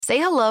Say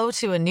hello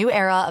to a new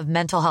era of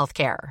mental health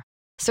care.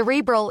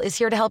 Cerebral is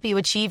here to help you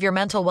achieve your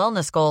mental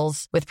wellness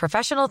goals with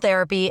professional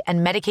therapy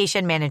and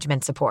medication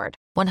management support.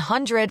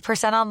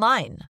 100%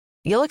 online.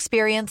 You'll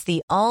experience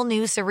the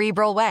all-new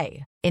Cerebral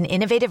Way, an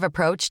innovative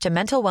approach to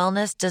mental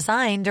wellness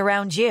designed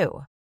around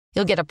you.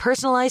 You'll get a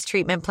personalized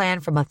treatment plan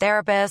from a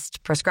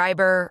therapist,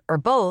 prescriber, or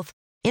both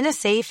in a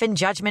safe and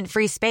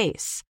judgment-free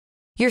space.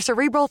 Your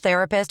Cerebral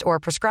therapist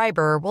or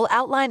prescriber will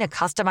outline a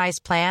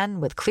customized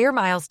plan with clear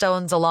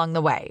milestones along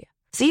the way,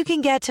 so you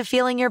can get to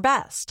feeling your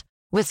best.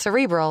 With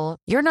Cerebral,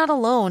 you're not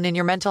alone in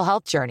your mental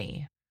health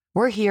journey.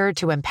 We're here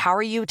to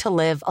empower you to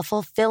live a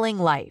fulfilling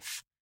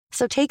life.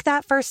 So take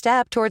that first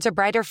step towards a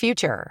brighter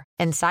future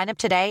and sign up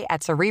today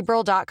at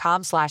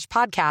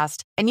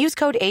Cerebral.com/podcast and use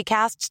code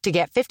ACAST to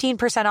get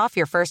 15% off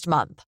your first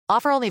month.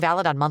 Offer only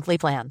valid on monthly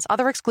plans.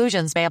 Other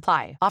exclusions may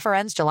apply. Offer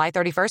ends July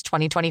 31st,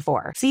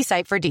 2024. See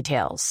site for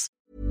details.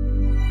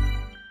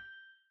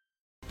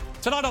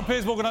 Tonight on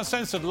Piers Morgan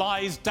Uncensored,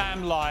 lies,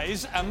 damn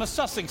lies, and the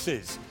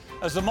Sussexes.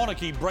 As the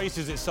monarchy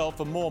braces itself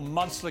for more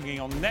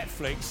mudslinging on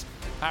Netflix,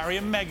 Harry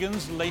and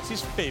Meghan's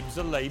latest fibs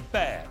are laid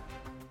bare.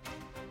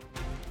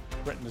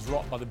 Britain is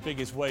rocked by the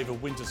biggest wave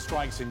of winter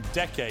strikes in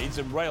decades,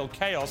 and rail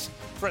chaos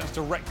threatens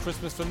to wreck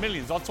Christmas for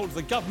millions. I'll talk to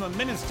the government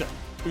minister,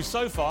 who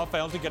so far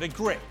failed to get a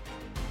grip.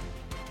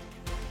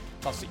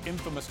 Plus, the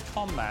infamous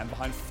con man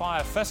behind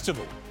Fire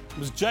Festival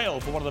was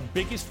jailed for one of the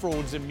biggest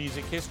frauds in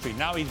music history.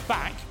 Now he's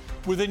back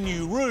with a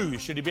new ruse.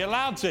 Should he be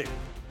allowed to?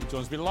 He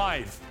joins me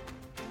live.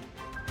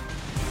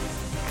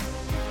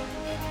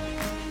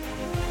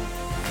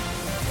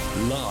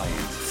 Live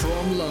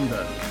from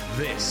London,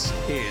 this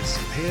is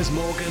Piers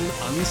Morgan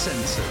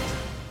Uncensored.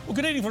 Well,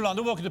 good evening from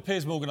London. Welcome to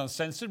Piers Morgan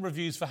Uncensored.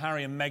 Reviews for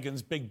Harry and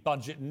Meghan's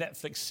big-budget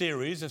Netflix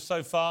series have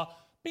so far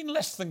been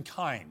less than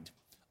kind.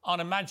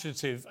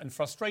 Unimaginative and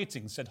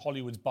frustrating, said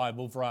Hollywood's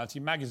Bible, Variety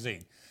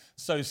magazine.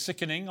 So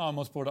sickening, I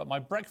almost brought up my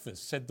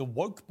breakfast, said the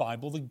woke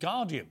Bible, The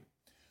Guardian.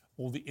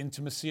 All the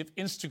intimacy of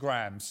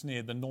Instagram,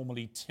 sneered the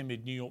normally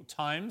timid New York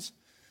Times.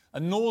 A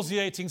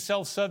nauseating,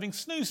 self-serving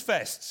snooze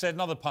fest, said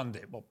another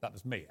pundit. Well, that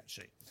was me,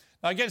 actually.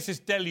 Now, against this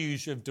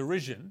deluge of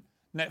derision,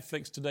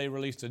 Netflix today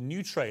released a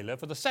new trailer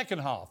for the second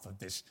half of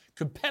this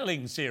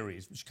compelling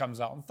series, which comes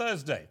out on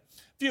Thursday.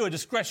 Viewer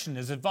discretion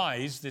is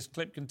advised. This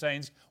clip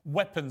contains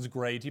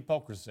weapons-grade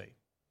hypocrisy.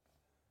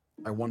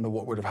 I wonder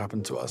what would have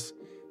happened to us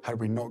had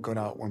we not gone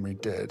out when we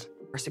did.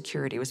 Our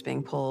security was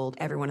being pulled.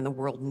 Everyone in the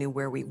world knew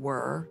where we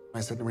were.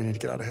 I said, we need to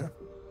get out of here.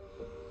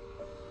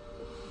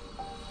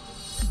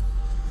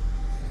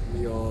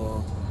 We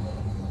are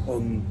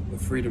on a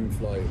freedom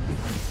flight.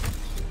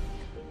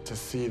 To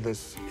see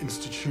this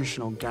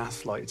institutional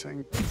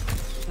gaslighting.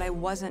 I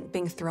wasn't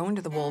being thrown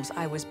to the wolves,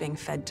 I was being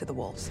fed to the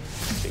wolves.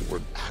 They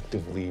were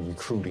actively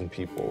recruiting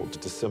people to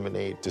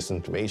disseminate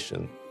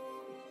disinformation.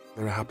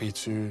 They were happy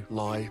to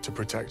lie to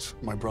protect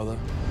my brother.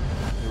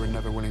 They were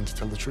never willing to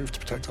tell the truth to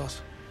protect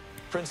us.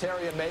 Prince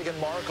Harry and Meghan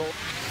Markle.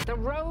 The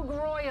rogue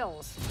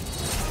royals.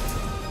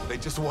 They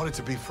just wanted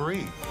to be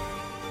free.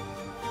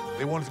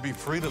 They wanted to be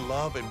free to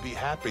love and be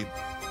happy.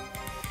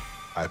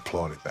 I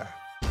applauded that.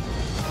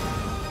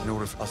 In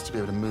order for us to be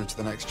able to move to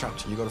the next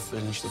chapter, you got to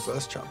finish the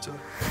first chapter.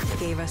 It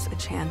gave us a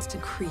chance to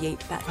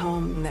create that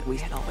home that we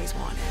had always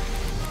wanted.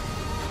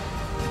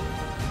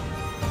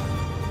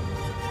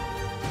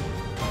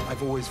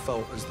 I've always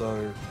felt as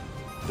though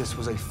this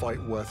was a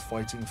fight worth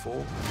fighting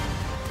for.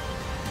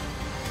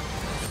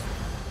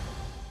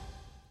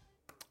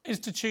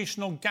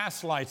 Institutional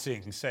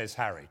gaslighting, says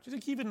Harry. Do you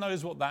think he even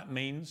knows what that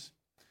means?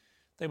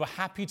 They were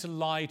happy to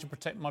lie to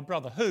protect my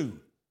brother.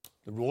 Who?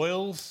 The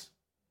royals?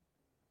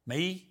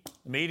 Me?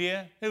 The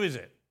media? Who is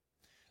it?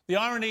 The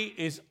irony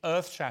is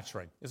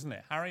earth-shattering, isn't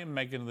it? Harry and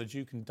Meghan are the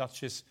Duke and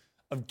Duchess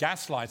of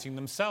gaslighting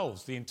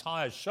themselves. The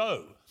entire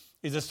show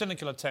is a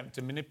cynical attempt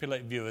to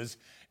manipulate viewers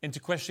into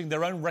questioning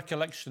their own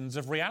recollections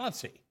of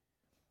reality.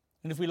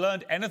 And if we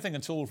learned anything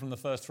at all from the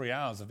first 3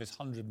 hours of this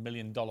 $100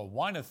 million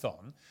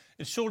wine-a-thon,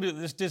 it's surely that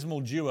this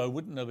dismal duo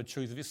wouldn't know the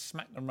truth if it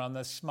smacked them around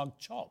their smug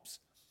chops.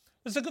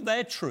 Let's look at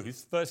their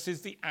truth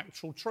versus the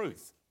actual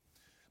truth.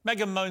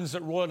 Meghan moans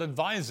that royal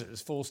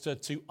advisors forced her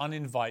to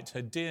uninvite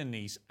her dear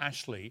niece,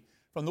 Ashley,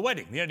 from the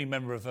wedding, the only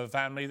member of her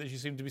family that she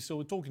seemed to be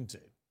still talking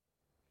to.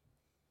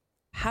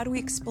 How do we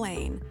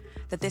explain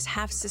that this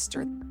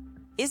half-sister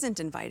isn't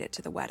invited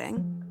to the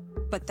wedding,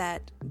 but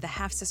that the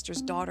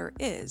half-sister's daughter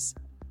is?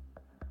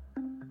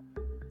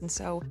 And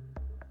so,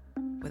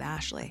 with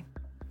Ashley,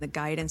 the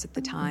guidance at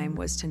the time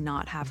was to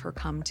not have her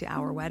come to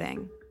our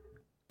wedding.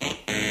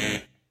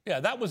 Yeah,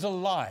 that was a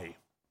lie.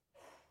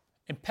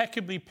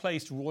 Impeccably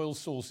placed royal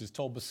sources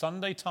told the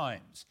Sunday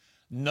Times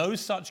no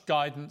such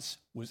guidance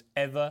was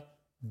ever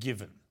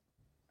given.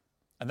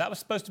 And that was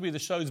supposed to be the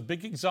show's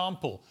big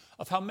example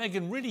of how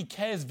Meghan really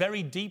cares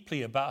very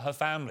deeply about her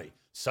family.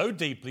 So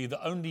deeply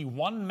that only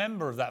one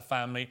member of that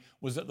family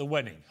was at the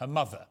wedding, her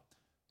mother.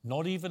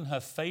 Not even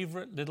her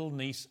favourite little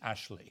niece,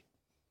 Ashley.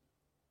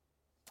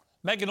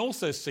 Meghan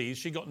also sees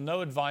she got no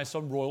advice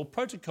on royal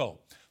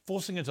protocol,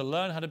 forcing her to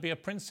learn how to be a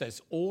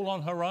princess all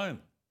on her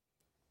own.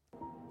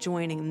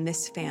 Joining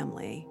this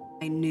family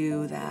I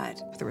knew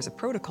that there was a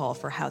protocol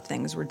for how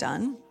things were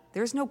done.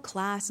 There's no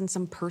class and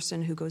some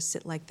person who goes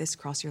sit like this,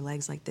 cross your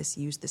legs like this,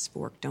 use this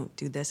fork, don't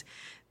do this,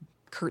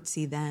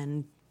 curtsy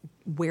then,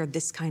 wear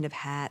this kind of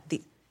hat.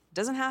 It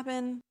doesn't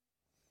happen.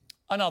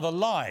 Another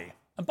lie.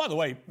 And by the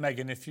way,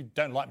 Meghan, if you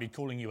don't like me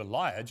calling you a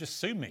liar, just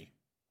sue me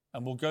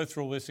and we'll go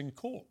through all this in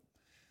court.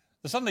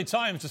 The Sunday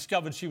Times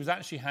discovered she was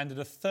actually handed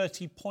a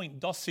 30-point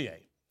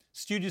dossier,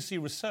 studiously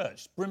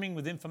researched, brimming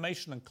with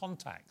information and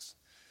contacts.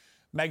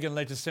 Meghan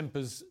later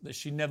simpers that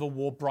she never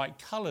wore bright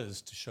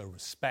colours to show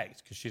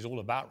respect, because she's all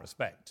about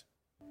respect.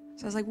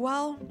 So I was like,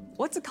 well,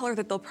 what's a colour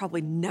that they'll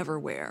probably never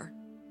wear?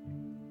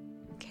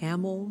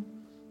 Camel,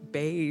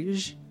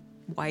 beige,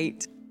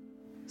 white.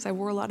 So I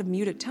wore a lot of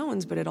muted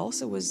tones, but it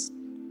also was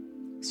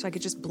so I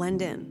could just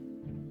blend in.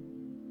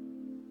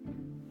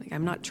 Like,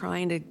 I'm not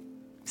trying to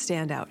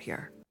stand out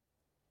here.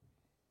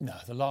 No,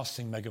 the last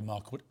thing Meghan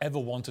Markle would ever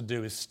want to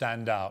do is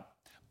stand out.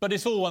 But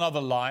it's all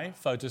another lie.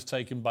 Photos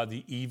taken by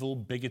the evil,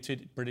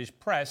 bigoted British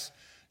press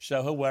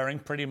show her wearing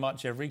pretty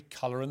much every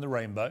colour in the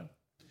rainbow.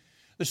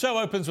 The show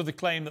opens with the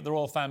claim that the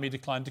royal family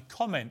declined to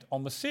comment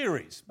on the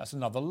series. That's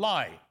another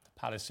lie. The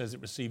palace says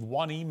it received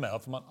one email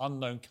from an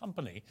unknown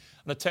company,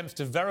 and attempts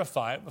to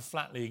verify it were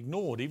flatly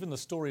ignored. Even the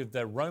story of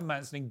their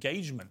romance and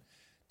engagement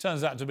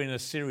turns out to have been a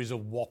series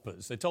of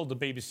whoppers. They told the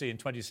BBC in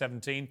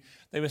 2017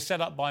 they were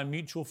set up by a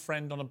mutual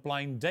friend on a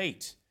blind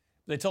date.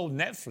 They told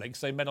Netflix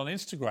they met on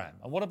Instagram.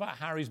 And what about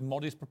Harry's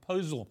modest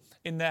proposal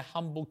in their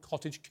humble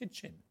cottage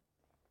kitchen?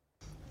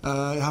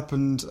 It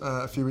happened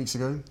a few weeks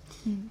ago,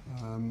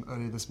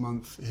 earlier this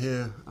month,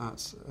 here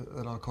at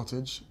our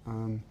cottage.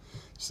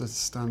 Just a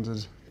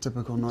standard,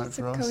 typical night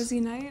for us. It's a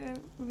cosy night.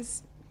 What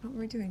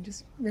were we doing?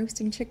 Just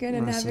roasting chicken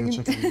and roasting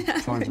having...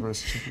 chicken. Trying to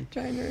roast chicken.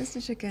 Trying to roast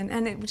a chicken.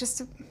 And it was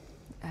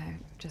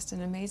just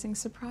an amazing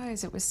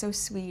surprise. It was so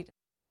sweet.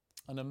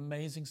 An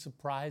amazing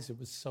surprise. It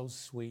was so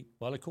sweet.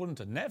 Well, according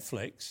to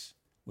Netflix,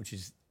 which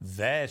is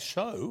their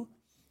show,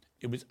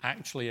 it was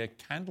actually a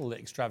candlelit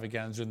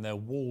extravaganza in their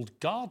walled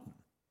garden.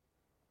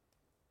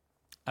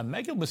 And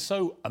Meghan was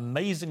so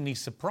amazingly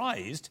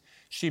surprised,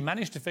 she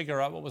managed to figure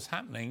out what was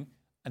happening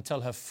and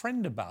tell her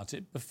friend about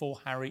it before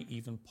Harry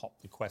even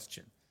popped the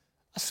question.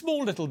 A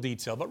small little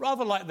detail, but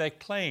rather like their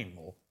claim,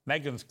 or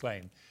Meghan's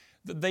claim,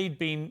 that they'd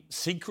been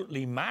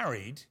secretly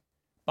married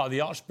by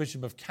the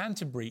Archbishop of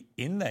Canterbury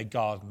in their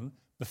garden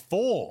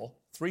before,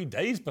 3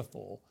 days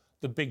before,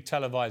 the big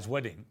televised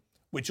wedding,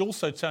 which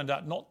also turned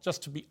out not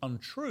just to be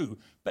untrue,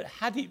 but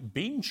had it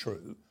been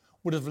true,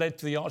 would have led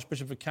to the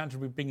Archbishop of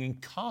Canterbury being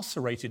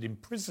incarcerated in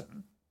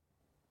prison.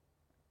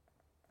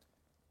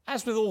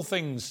 As with all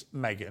things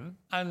Meghan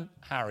and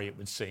Harry, it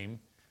would seem,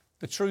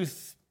 the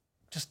truth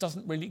just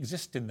doesn't really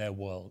exist in their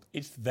world.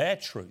 It's their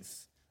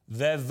truth,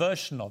 their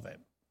version of it.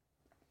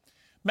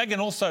 Meghan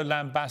also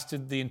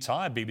lambasted the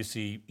entire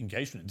BBC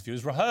engagement interview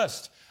as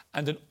rehearsed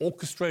and an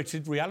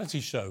orchestrated reality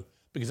show,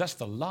 because that's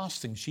the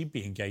last thing she'd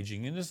be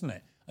engaging in, isn't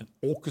it? An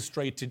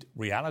orchestrated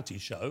reality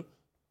show,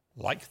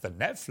 like the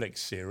Netflix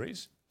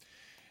series.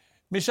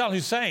 Michelle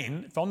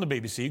Hussein from the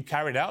BBC, who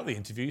carried out the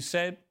interview,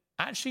 said,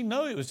 actually,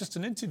 no, it was just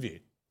an interview.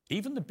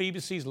 Even the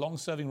BBC's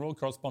long-serving royal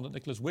correspondent,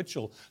 Nicholas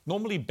Witchell,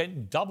 normally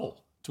bent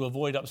double to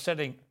avoid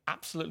upsetting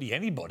absolutely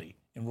anybody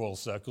in royal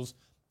circles,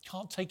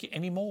 can't take it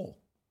anymore.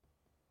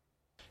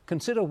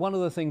 Consider one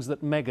of the things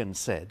that Meghan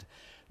said.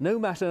 No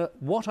matter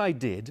what I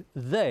did,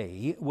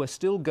 they were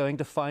still going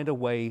to find a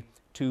way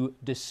to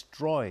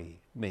destroy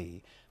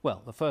me.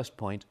 Well, the first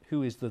point,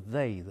 who is the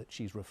they that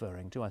she's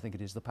referring to? I think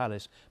it is the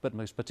palace, but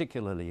most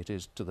particularly it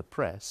is to the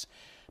press.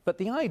 But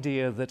the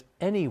idea that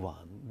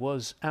anyone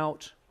was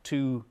out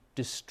to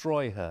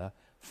destroy her,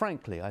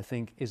 frankly, I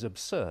think is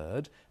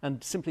absurd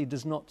and simply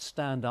does not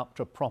stand up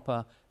to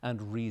proper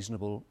and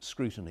reasonable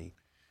scrutiny.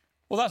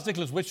 Well, that's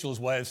Nicholas Witchell's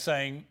way of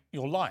saying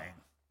you're lying.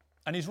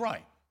 And he's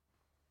right.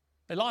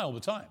 They lie all the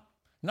time.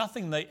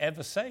 Nothing they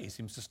ever say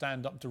seems to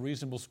stand up to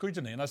reasonable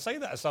scrutiny. And I say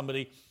that as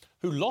somebody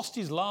who lost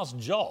his last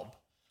job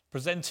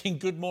presenting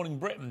Good Morning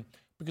Britain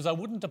because I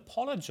wouldn't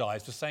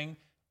apologise for saying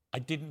I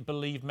didn't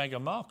believe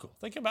Meghan Markle.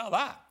 Think about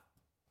that.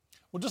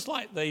 Well, just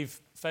like they've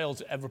failed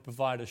to ever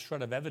provide a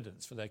shred of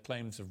evidence for their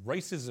claims of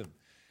racism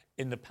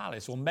in the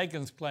palace or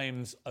Meghan's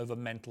claims over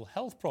mental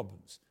health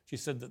problems. She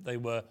said that they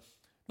were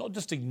not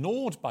just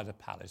ignored by the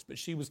palace, but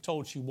she was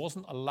told she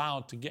wasn't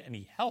allowed to get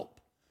any help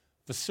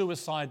for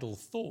suicidal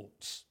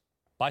thoughts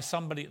by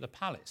somebody at the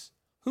palace.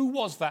 Who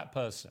was that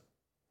person?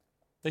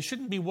 They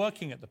shouldn't be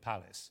working at the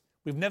palace.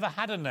 We've never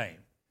had a name,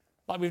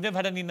 like we've never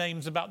had any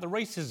names about the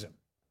racism.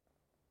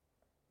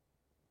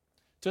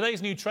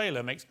 Today's new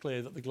trailer makes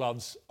clear that the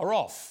gloves are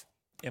off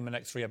in the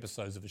next 3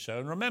 episodes of the show.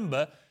 And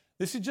remember,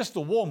 this is just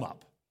the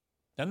warm-up.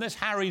 Then there's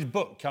Harry's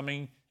book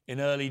coming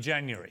in early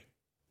January.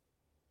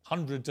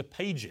 Hundreds of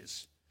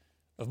pages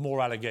of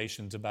more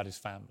allegations about his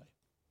family.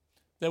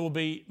 There will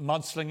be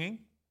mudslinging,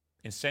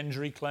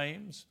 incendiary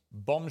claims,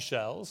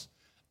 bombshells,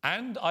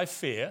 and, I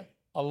fear,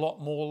 a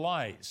lot more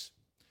lies.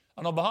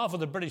 And on behalf of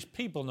the British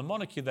people and the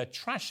monarchy they're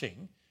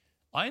trashing,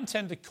 I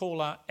intend to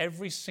call out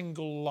every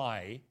single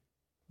lie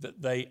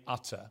that they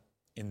utter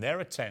in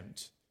their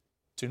attempt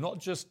to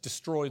not just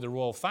destroy the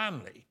royal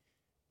family,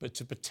 but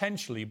to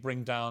potentially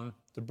bring down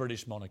the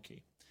British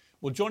monarchy.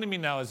 Well, joining me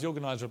now is the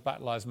organiser of Black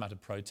Lives Matter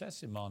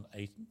protests, Iman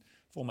Aiton,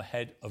 former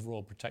head of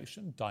Royal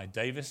Protection, Di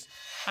Davis,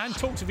 and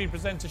Talk TV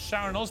presenter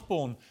Sharon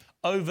Osbourne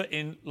over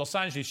in Los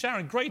Angeles.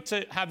 Sharon, great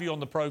to have you on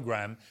the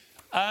programme.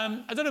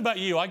 I don't know about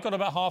you, I got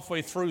about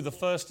halfway through the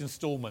first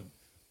instalment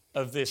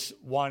of this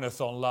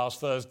wine-a-thon last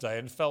Thursday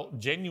and felt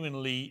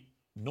genuinely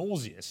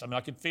nauseous. I mean,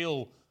 I could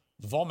feel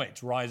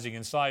vomit rising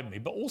inside me,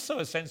 but also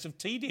a sense of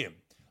tedium.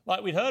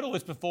 Like, we'd heard all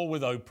this before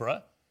with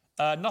Oprah.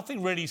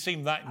 Nothing really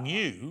seemed that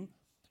new.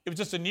 It was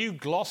just a new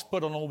gloss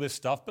put on all this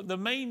stuff, but the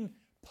main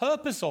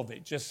purpose of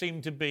it just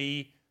seemed to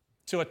be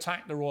to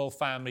attack the royal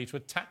family, to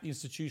attack the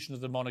institution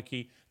of the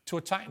monarchy, to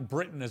attack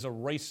Britain as a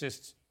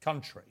racist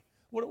country.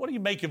 What do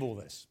you make of all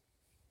this?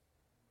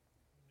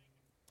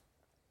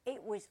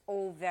 It was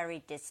all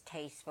very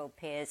distasteful,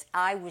 Piers.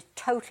 I was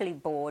totally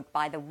bored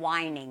by the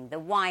whining.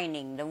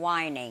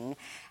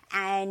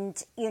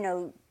 And, you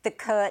know, the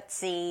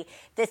curtsy,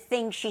 the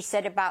thing she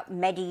said about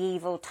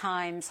medieval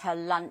times, her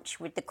lunch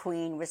with the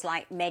Queen was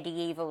like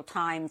medieval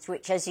times,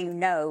 which, as you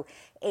know,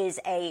 is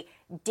a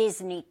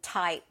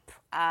Disney-type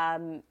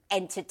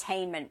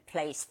entertainment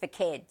place for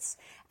kids.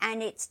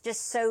 And it's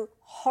just so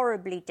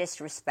horribly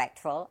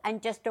disrespectful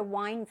and just a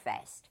wine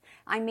fest.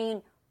 I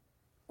mean,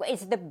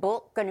 is the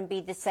book going to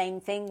be the same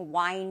thing?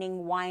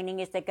 Whining?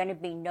 Is there going to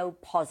be no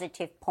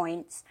positive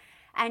points?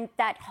 And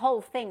that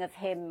whole thing of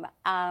him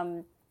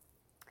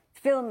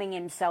filming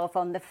himself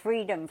on the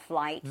Freedom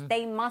flight,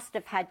 they must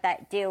have had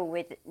that deal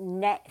with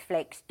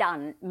Netflix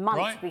done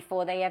months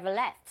before they ever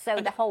left.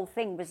 So the whole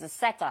thing was a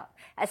setup.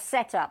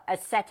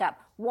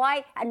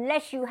 Why,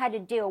 unless you had a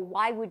deal,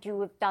 why would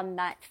you have done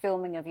that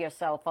filming of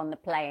yourself on the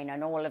plane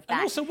and all of that?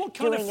 And also, what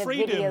kind of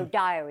freedom? Doing a video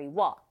diary,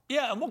 what?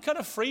 Yeah, and what kind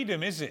of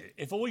freedom is it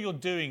if all you're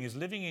doing is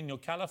living in your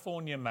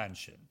California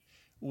mansion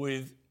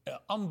with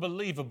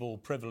unbelievable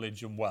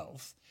privilege and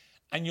wealth,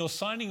 and you're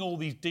signing all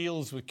these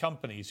deals with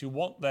companies who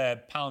want their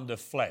pound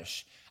of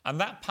flesh, and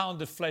that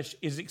pound of flesh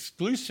is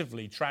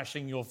exclusively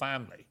trashing your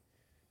family?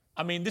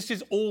 I mean, this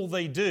is all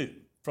they do.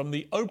 From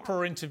the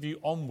Oprah interview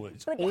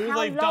onwards, but all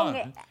they've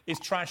done is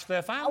trash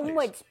their families.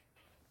 Onwards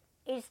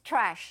is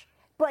trash.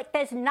 But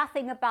there's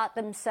nothing about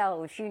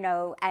themselves, you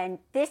know, and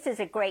this is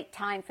a great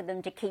time for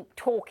them to keep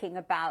talking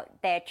about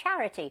their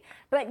charity.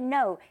 But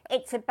no,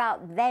 it's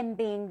about them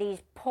being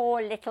these poor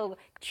little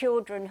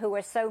children who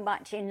are so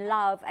much in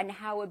love and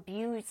how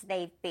abused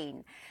they've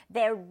been.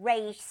 Their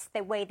race,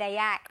 the way they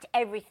act,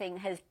 everything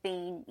has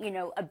been, you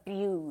know,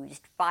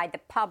 abused by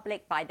the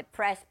public, by the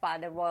press, by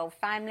the royal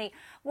family.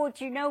 Well,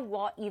 do you know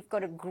what? You've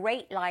got a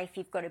great life.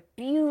 You've got a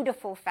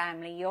beautiful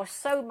family. You're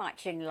so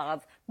much in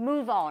love.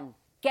 Move on.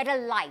 Get a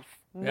life.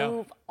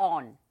 Move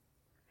on.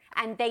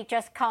 And they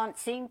just can't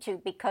seem to,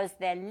 because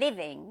their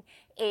living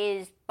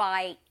is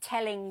by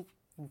telling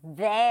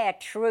their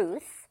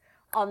truth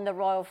on the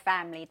royal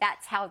family.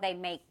 That's how they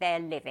make their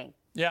living.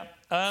 Yeah.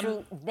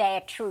 Through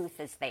their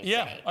truth, as they say.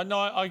 Yeah, no,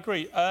 I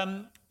agree.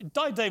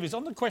 Di Davis,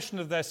 on the question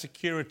of their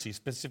security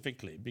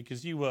specifically,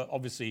 because you were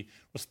obviously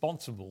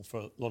responsible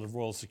for a lot of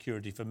royal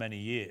security for many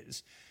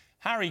years,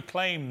 Harry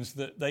claims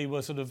that they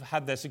were sort of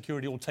had their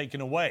security all taken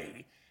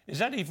away. Is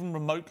that even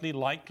remotely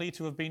likely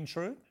to have been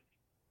true?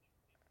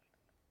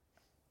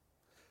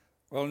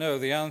 Well, no,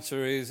 the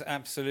answer is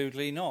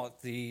absolutely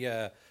not.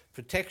 The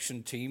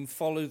protection team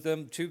followed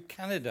them to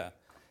Canada.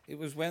 It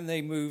was when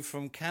they moved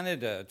from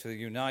Canada to the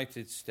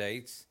United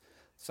States,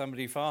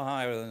 somebody far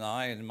higher than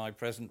I in my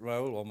present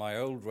role or my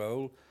old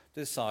role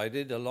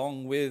decided,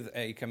 along with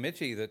a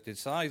committee that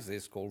decides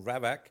this called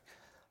RAVAC,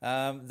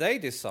 they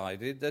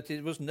decided that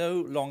it was no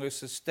longer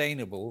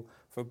sustainable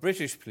for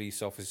British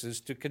police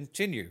officers to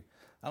continue.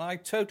 And I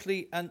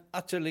totally and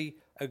utterly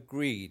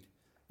agreed.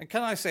 And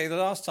can I say, the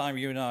last time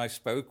you and I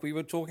spoke, we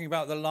were talking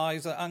about the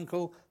lies that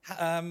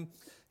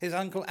his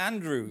Uncle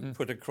Andrew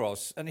put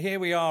across. And here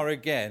we are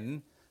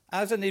again.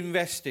 As an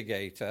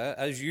investigator,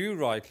 as you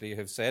rightly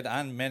have said,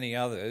 and many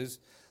others,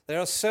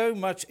 there are so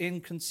much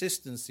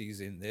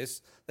inconsistencies in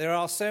this. There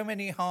are so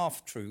many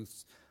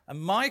half-truths.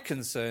 And my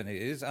concern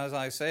is, as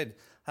I said,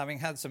 having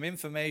had some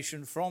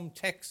information from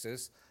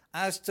Texas,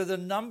 as to the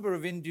number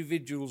of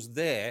individuals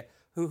there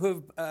who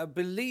have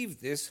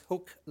believed this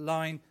hook,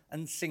 line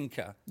and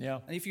sinker. Yeah.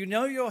 And if you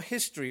know your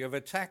history of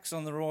attacks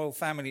on the royal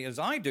family, as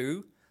I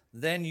do,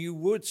 then you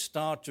would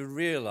start to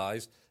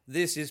realise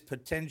this is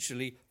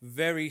potentially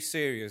very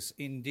serious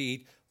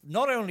indeed,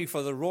 not only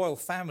for the royal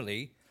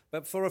family,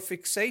 but for a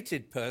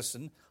fixated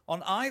person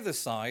on either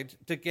side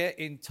to get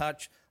in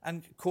touch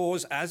and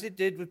cause, as it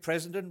did with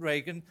President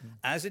Reagan,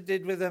 as it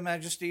did with Her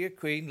Majesty a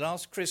Queen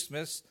last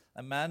Christmas,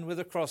 a man with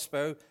a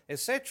crossbow,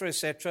 etc.,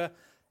 etc.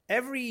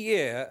 Every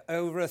year,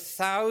 over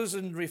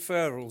 1,000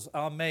 referrals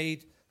are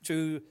made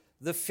to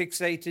the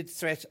Fixated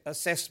Threat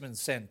Assessment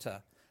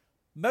Centre.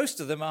 Most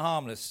of them are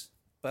harmless,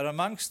 but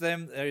amongst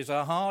them there is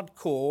a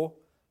hardcore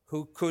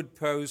who could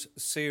pose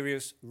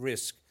serious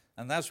risk.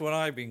 And that's what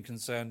I've been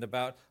concerned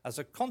about as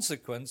a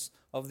consequence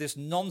of this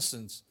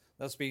nonsense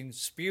that's been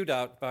spewed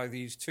out by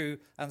these two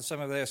and some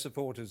of their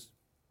supporters.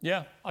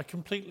 Yeah, I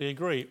completely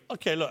agree.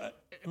 OK, look,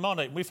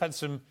 Marnie, we've had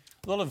a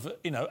lot of,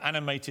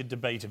 animated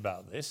debate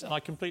about this, and I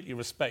completely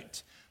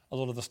respect a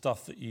lot of the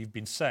stuff that you've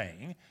been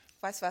saying.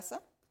 Vice versa?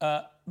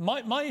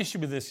 My issue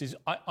with this is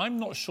I'm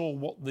not sure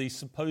what the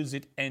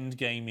supposed end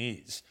game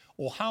is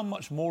or how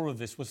much more of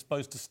this we're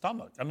supposed to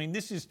stomach. I mean,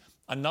 this is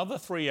another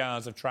 3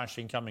 hours of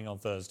trashing coming on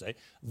Thursday,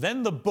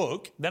 then the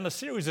book, then a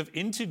series of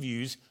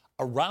interviews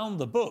around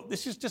the book.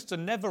 This is just a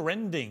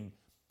never-ending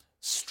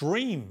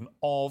stream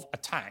of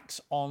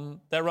attacks on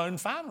their own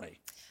family.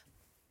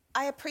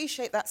 I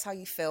appreciate that's how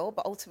you feel,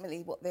 but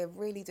ultimately what they're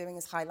really doing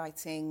is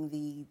highlighting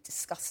the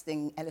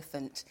disgusting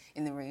elephant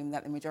in the room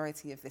that the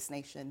majority of this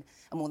nation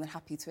are more than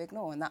happy to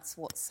ignore, and that's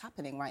what's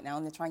happening right now,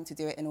 and they're trying to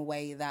do it in a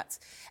way that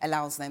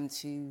allows them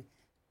to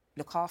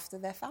look after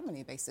their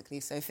family, basically.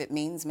 So if it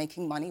means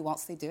making money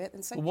whilst they do it,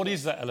 then so What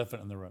is that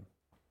elephant in the room?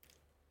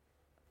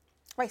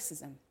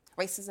 Racism.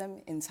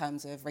 Racism in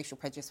terms of racial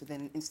prejudice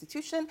within an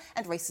institution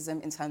and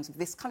racism in terms of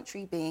this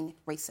country being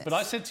racist. But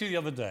I said to you the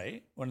other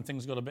day, when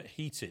things got a bit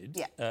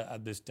heated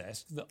at this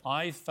desk, that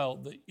I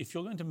felt that if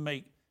you're going to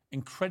make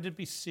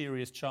incredibly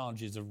serious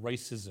charges of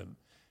racism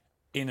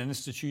in an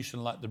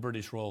institution like the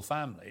British royal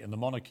family and the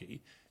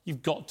monarchy,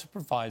 you've got to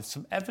provide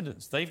some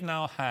evidence. They've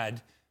now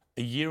had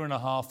a year and a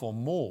half or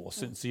more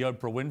since the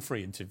Oprah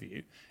Winfrey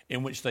interview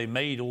in which they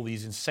made all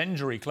these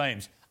incendiary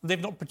claims. They've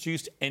not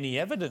produced any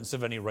evidence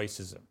of any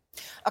racism.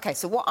 OK,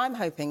 so what I'm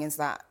hoping is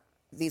that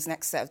these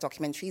next set of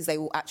documentaries, they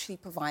will actually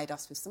provide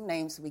us with some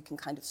names so we can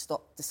kind of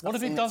stop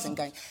discussing this and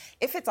going.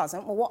 If it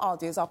doesn't, well, what I'll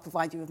do is I'll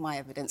provide you with my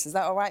evidence. Is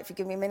that all right? If you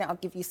give me a minute, I'll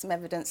give you some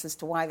evidence as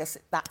to why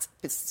that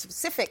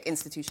specific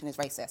institution is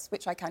racist,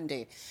 which I can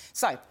do.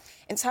 So,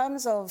 in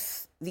terms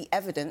of the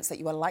evidence that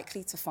you are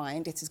likely to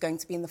find, it is going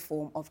to be in the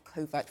form of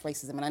covert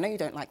racism. And I know you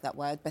don't like that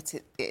word, but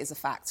it is a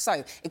fact.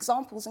 So,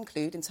 examples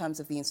include, in terms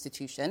of the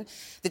institution,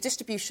 the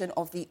distribution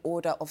of the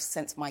Order of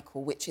St.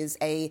 Michael, which is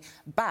a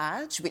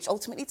badge which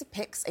ultimately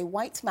depicts a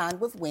white man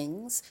with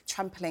wings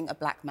trampling a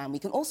black man. We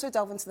can also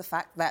delve into the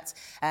fact that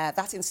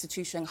that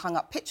institution hung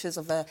up pictures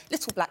of a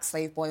little black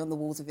slave boy on the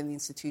walls within the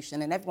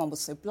institution, and everyone was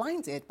so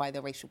blinded by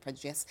their racial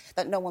prejudice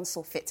that no one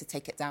saw fit to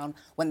take it down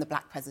when the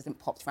black president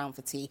popped round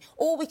for tea.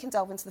 Or we can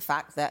delve into the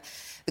fact that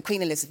the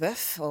Queen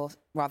Elizabeth, or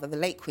rather the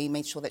late Queen,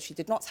 made sure that she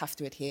did not have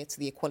to adhere to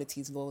the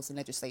equalities laws and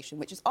legislation,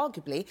 which is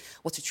arguably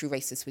what a true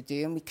racist would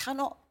do, and we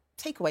cannot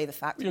take away the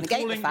fact, You're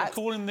negate the fact...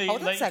 You're calling the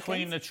late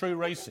Queen a true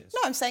racist?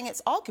 No, I'm saying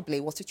it's arguably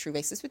what a true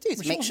racist would do,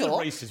 to she make sure...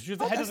 racist. You're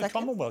the head of the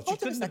Commonwealth. She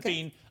couldn't have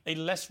been a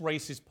less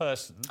racist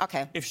person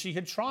if she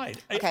had tried.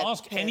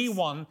 Ask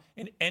anyone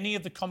in any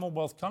of the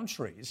Commonwealth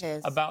countries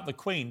about the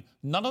Queen.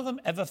 None of them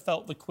ever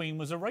felt the Queen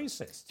was a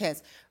racist.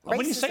 And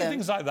when you say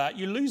things like that,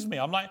 you lose me.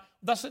 I'm like,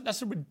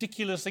 that's a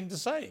ridiculous thing to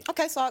say.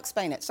 OK, so I'll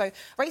explain it. So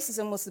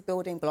racism was the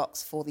building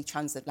blocks for the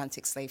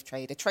transatlantic slave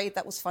trade, a trade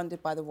that was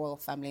funded by the royal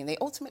family, and they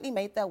ultimately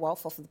made their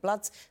wealth off of the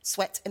blood,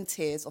 sweat and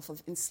tears off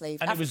of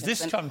enslaved Africans. And it was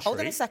this country... Hold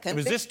on a second. It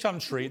was this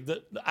country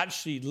that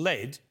actually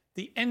led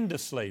the end of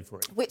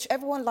slavery. Which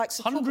everyone likes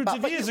to talk about.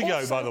 Hundreds of years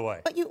ago, by the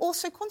way. But you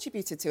also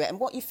contributed to it. And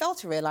what you fail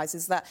to realise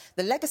is that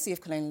the legacy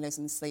of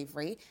colonialism and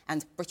slavery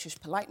and British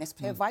politeness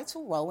play a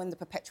vital role in the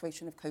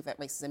perpetuation of covert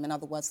racism. In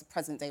other words, the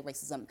present-day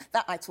racism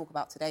that I talk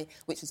about today,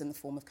 which is in the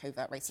form of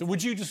covert racism. So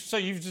would you just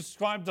say you've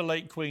described the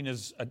late Queen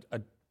as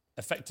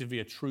effectively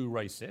a true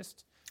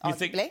racist?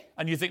 Arguably.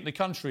 And you think the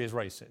country is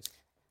racist?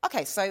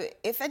 OK, so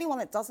if anyone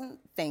that doesn't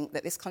think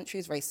that this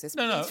country is racist...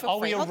 No, are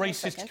we a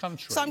racist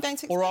country? So I'm going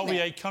to or are we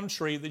a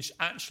country that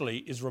actually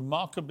is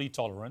remarkably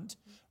tolerant,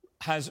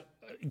 has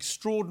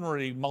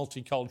extraordinary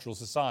multicultural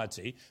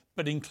society,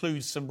 but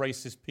includes some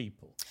racist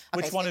people?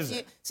 Which one is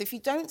it? So if you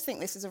don't think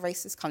this is a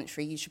racist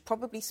country, you should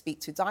probably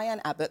speak to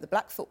Diane Abbott, the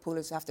black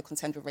footballers who have to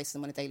contend with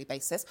racism on a daily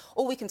basis,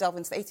 or we can delve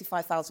into the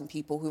 85,000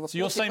 people who reported... So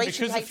you're saying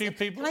because a few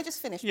people... Can I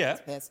just finish, Yeah.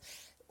 Piers?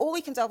 Or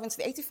we can delve into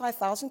the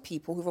 85,000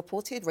 people who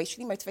reported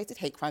racially motivated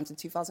hate crimes in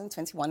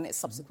 2021, and it's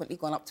subsequently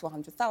gone up to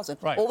 100,000.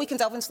 Right. Or we can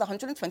delve into the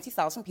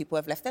 120,000 people who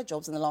have left their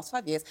jobs in the last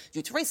 5 years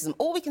due to racism.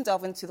 Or we can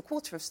delve into the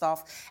quarter of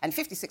staff and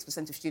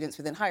 56% of students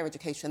within higher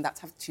education that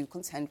have to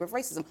contend with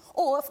racism.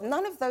 Or if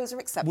none of those are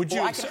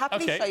acceptable, I can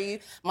happily show you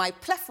my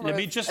plethora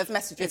of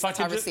messages that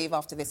I receive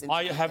after this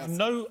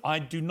interview. I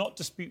do not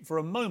dispute for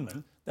a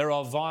moment there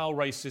are vile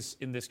racists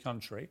in this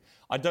country.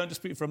 I don't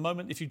dispute for a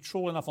moment if you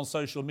trawl enough on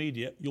social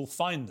media, you'll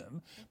find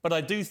them. But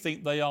I do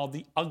think they are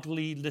the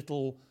ugly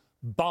little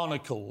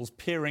barnacles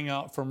peering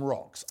out from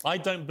rocks. I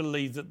don't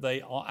believe that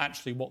they are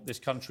actually what this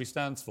country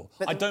stands for.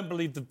 I don't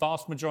believe the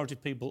vast majority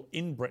of people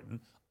in Britain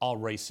are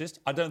racist.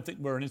 I don't think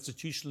we're an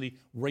institutionally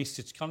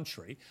racist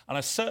country. And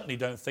I certainly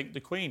don't think the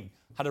Queen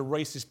had a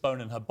racist bone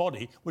in her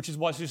body, which is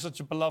why she's such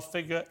a beloved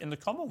figure in the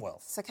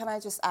Commonwealth. So can I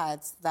just add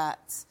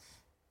that...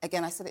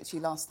 Again, I said it to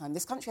you last time.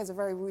 This country has a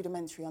very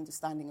rudimentary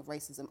understanding of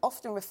racism,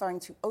 often referring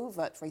to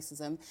overt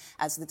racism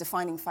as the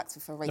defining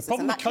factor for racism. The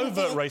problem with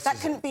covert racism... That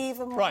couldn't be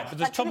even more... Right, but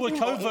the trouble with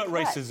covert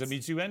racism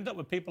is you end up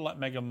with people like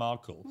Meghan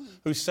Markle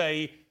who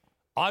say,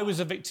 I was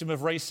a victim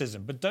of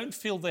racism, but don't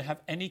feel they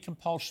have any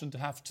compulsion to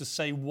have to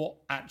say what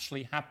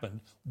actually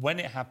happened,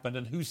 when it happened,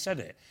 and who said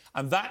it.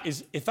 And that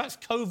is, if that's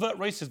covert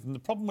racism, the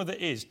problem with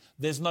it is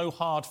there's no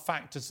hard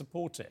fact to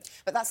support it.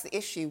 But that's the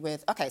issue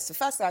with... OK, so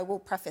firstly, I will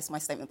preface my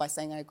statement by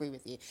saying I agree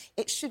with you.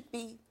 It should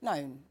be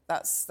known.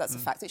 That's a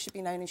fact. It should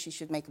be known, and she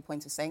should make a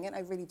point of saying it. I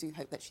really do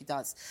hope that she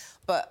does.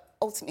 But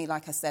ultimately,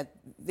 like I said,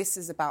 this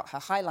is about her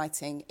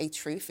highlighting a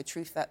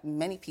truth that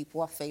many people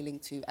are failing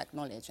to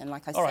acknowledge. And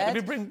like I said... All right, let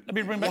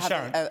me bring back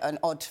Sharon. An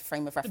odd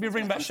frame of reference. Let me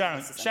bring back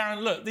Sharon. Sharon,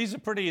 look, these are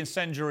pretty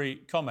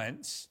incendiary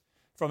comments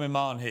from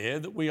Iman here,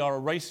 that we are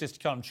a racist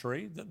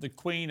country, that the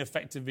Queen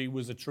effectively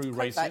was a true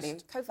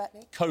racist.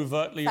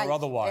 Covertly or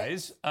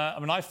otherwise. I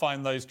mean, I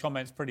find those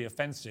comments pretty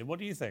offensive. What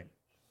do you think?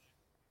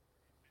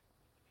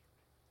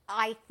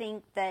 I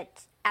think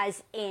that,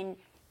 as in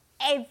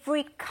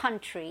every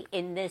country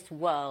in this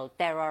world,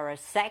 there are a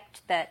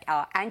sect that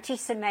are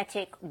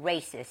anti-Semitic,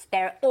 racist.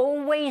 There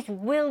always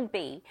will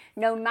be,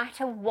 no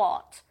matter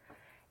what.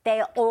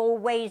 There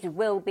always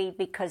will be,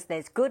 because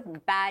there's good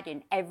and bad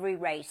in every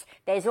race.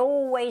 There's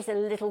always a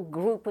little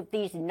group of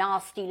these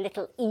nasty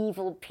little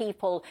evil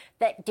people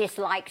that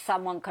dislike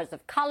someone because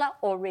of colour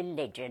or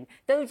religion.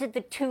 Those are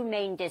the two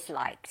main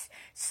dislikes.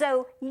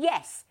 So,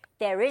 yes,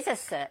 there is a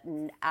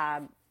certain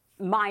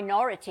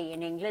minority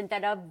in England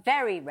that are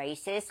very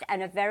racist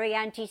and are very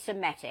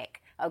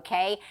anti-Semitic,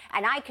 OK?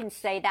 And I can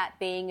say that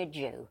being a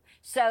Jew.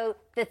 So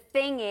the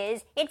thing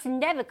is, it's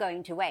never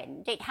going to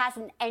end. It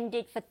hasn't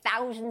ended for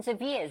thousands of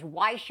years.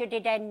 Why should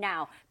it end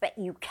now? But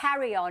you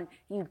carry on.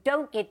 You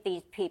don't give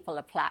these people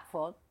a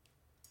platform.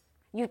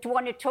 You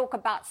want to talk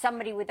about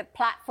somebody with a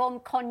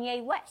platform,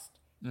 Kanye West.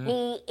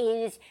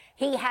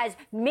 He has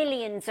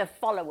millions of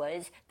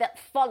followers that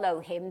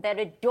follow him, that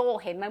adore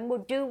him, and will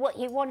do what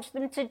he wants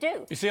them to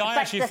do. You see, I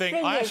actually think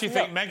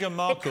Meghan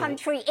Markle... The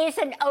country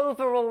isn't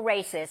overall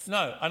racist.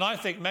 No, and I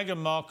think Meghan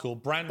Markle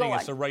branding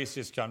us a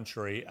racist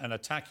country and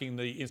attacking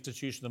the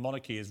institution of the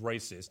monarchy as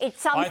racist.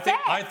 It's unfair.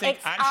 I think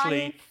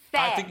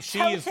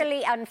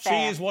totally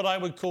unfair. She is what I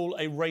would call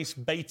a race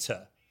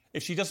baiter.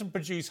 If she doesn't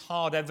produce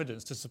hard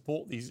evidence to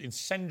support these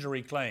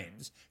incendiary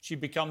claims, she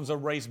becomes a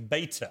race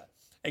baiter,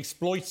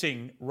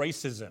 exploiting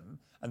racism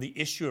and the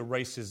issue of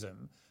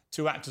racism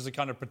to act as a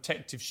kind of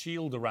protective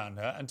shield around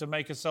her and to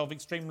make herself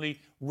extremely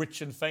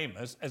rich and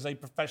famous as a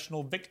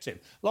professional victim.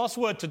 Last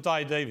word to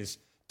Di Davis.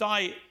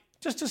 Di,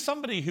 just as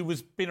somebody who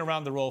has been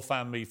around the royal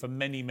family for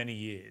many, many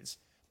years,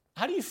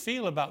 how do you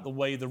feel about the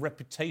way the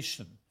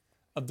reputation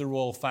of the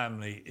royal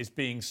family is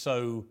being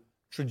so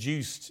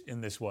traduced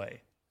in this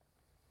way?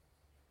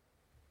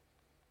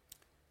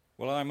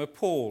 Well, I'm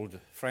appalled,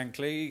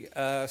 frankly.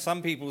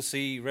 Some people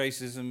see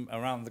racism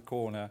around the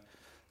corner.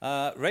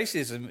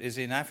 Racism is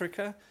in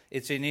Africa,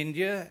 it's in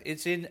India,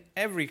 it's in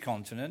every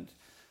continent.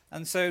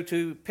 And so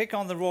to pick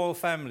on the royal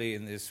family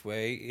in this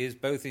way is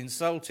both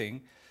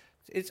insulting.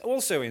 It's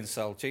also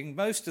insulting.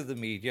 Most of the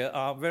media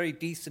are very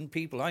decent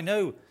people. I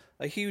know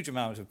a huge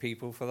amount of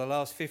people for the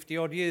last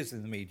 50-odd years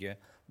in the media.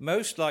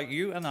 Most, like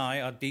you and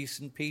I, are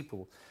decent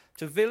people.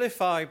 To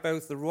vilify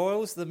both the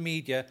royals, the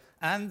media,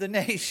 and the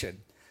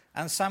nation,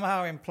 and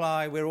somehow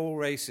imply we're all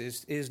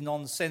racist, is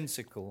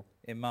nonsensical,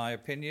 in my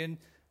opinion.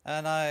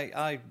 And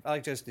I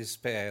just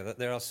despair that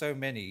there are so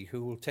many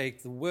who will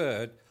take the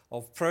word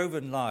of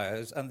proven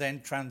liars and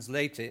then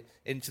translate it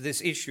into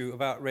this issue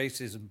about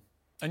racism.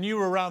 And you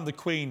were around the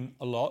Queen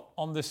a lot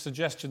on this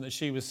suggestion that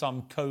she was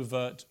some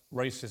covert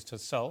racist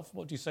herself.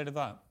 What do you say to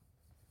that?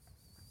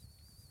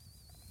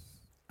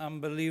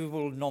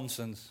 Unbelievable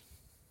nonsense.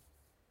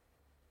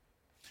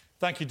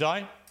 Thank you,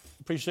 Di.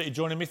 Appreciate you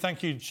joining me.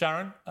 Thank you,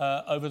 Sharon,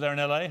 over there in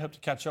LA. Hope to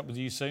catch up with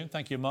you soon.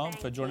 Thank you, Mom,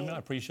 for joining me. I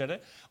appreciate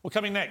it. Well,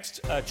 coming next,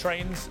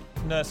 trains,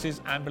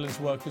 nurses, ambulance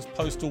workers,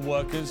 postal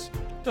workers,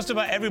 just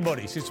about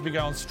everybody seems to be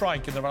going on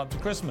strike in the run-up to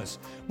Christmas.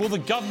 Will the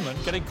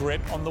government get a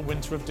grip on the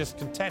winter of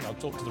discontent? I'll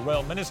talk to the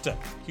Rail Minister,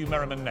 Hugh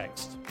Merriman,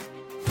 next.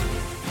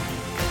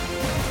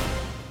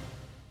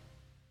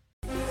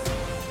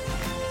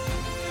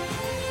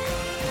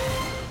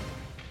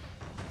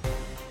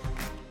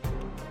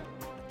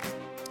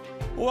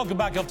 Well, welcome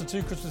back. After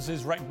 2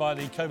 Christmases wrecked by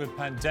the COVID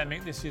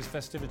pandemic, this year's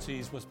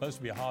festivities were supposed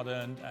to be a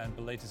hard-earned and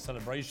belated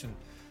celebration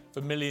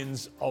for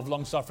millions of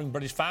long-suffering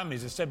British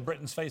families. Instead,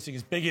 Britain's facing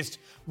its biggest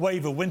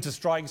wave of winter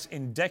strikes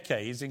in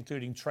decades,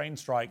 including train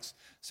strikes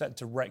set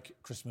to wreck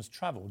Christmas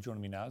travel.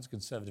 Joining me now is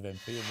Conservative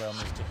MP and Rail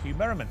Minister Hugh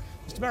Merriman.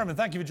 Mr Merriman,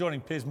 thank you for joining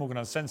Piers Morgan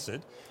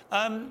Uncensored.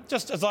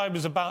 Just as I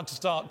was about to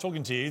start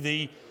talking to you,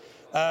 the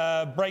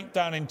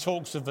breakdown in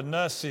talks of the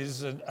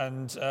nurses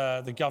and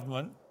the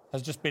government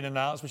has just been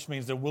announced, which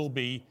means there will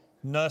be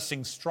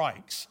nursing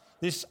strikes.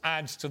 This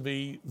adds to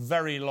the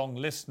very long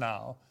list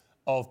now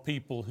of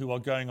people who are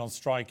going on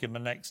strike in the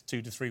next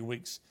 2 to 3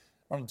 weeks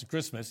run up to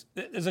Christmas.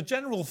 There's a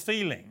general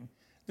feeling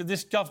that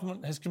this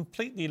government has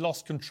completely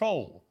lost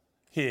control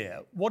here.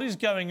 What is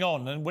going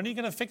on, and when are you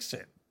going to fix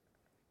it?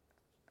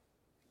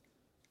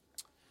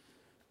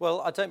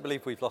 Well, I don't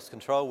believe we've lost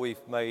control.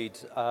 We've made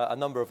a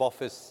number of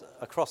offers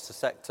across the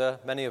sector,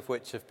 many of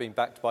which have been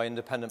backed by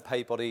independent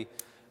pay body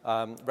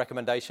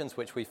recommendations,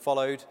 which we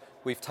followed.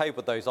 We've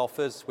tabled those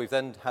offers. We've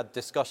then had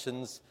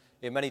discussions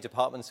in many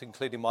departments,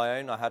 including my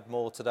own. I had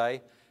more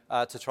today,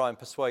 to try and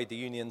persuade the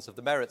unions of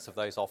the merits of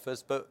those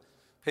offers. But,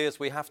 Piers,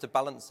 we have to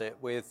balance it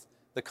with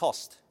the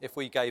cost. If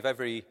we gave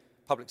every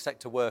public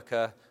sector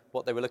worker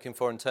what they were looking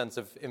for in terms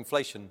of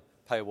inflation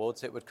pay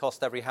awards, it would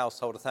cost every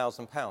household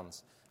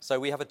 £1,000. So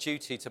we have a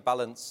duty to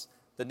balance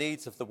the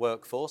needs of the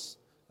workforce,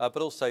 but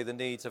also the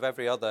needs of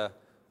every other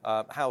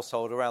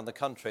household around the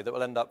country that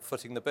will end up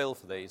footing the bill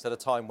for these at a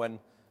time when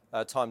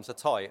times are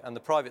tight. And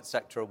the private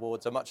sector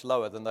awards are much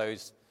lower than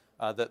those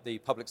that the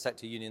public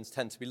sector unions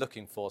tend to be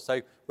looking for.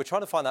 So we're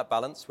trying to find that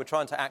balance. We're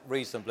trying to act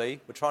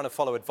reasonably. We're trying to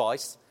follow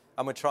advice.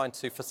 And we're trying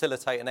to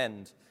facilitate an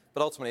end.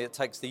 But ultimately, it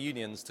takes the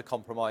unions to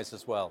compromise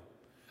as well.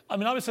 I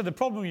mean, I would say the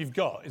problem you've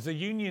got is the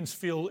unions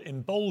feel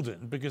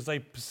emboldened because they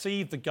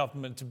perceive the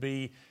government to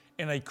be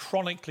in a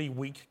chronically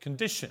weak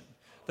condition.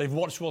 They've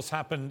watched what's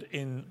happened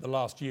in the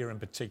last year in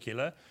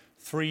particular.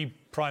 3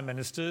 prime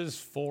ministers,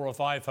 4 or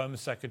 5 home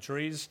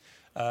secretaries,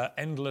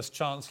 endless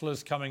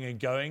chancellors coming and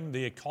going.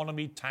 The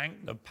economy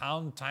tanked, the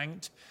pound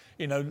tanked.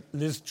 You know,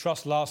 Liz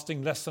Truss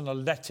lasting less than a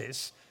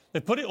lettuce. They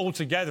put it all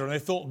together and they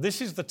thought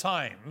this is the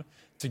time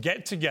to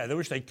get together,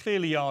 which they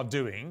clearly are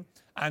doing,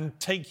 and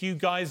take you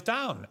guys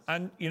down.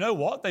 And you know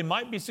what? They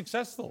might be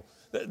successful.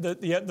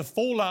 The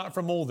fallout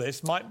from all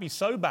this might be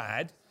so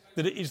bad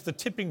that it is the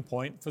tipping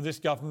point for this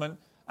government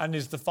and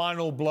is the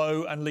final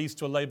blow and leads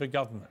to a Labour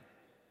government.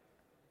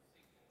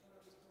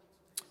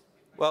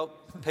 Well,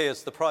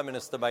 Piers, the Prime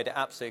Minister made it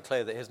absolutely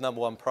clear that his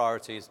number one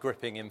priority is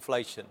gripping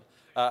inflation.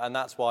 And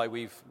that's why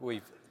we've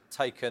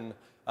taken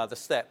the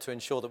step to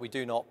ensure that we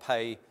do not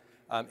pay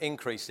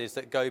increases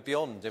that go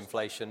beyond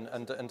inflation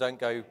and don't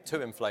go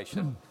to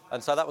inflation.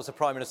 And so that was the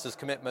Prime Minister's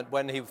commitment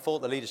when he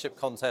fought the leadership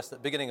contest at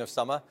the beginning of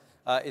summer.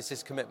 Is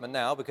his commitment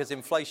now, because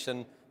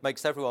inflation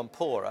makes everyone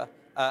poorer,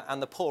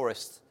 and the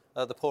poorest,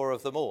 the poorer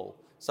of them all.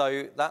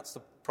 So that's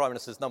the Prime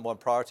Minister's number one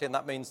priority, and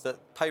that means that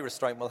pay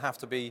restraint will have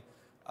to be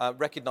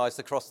recognised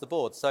across the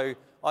board. So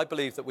I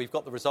believe that we've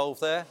got the resolve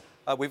there.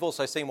 We've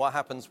also seen what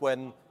happens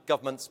when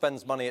government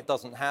spends money it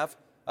doesn't have.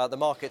 The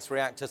markets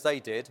react as they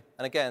did.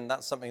 And again,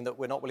 that's something that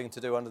we're not willing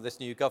to do under this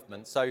new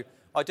government. So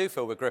I do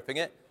feel we're gripping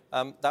it.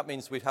 That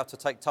means we have to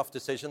take tough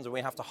decisions and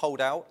we have to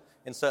hold out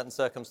in certain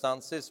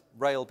circumstances,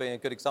 rail being a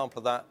good example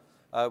of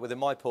that within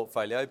my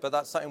portfolio. But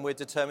that's something we're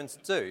determined to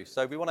do.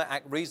 So we want to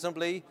act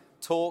reasonably,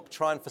 talk,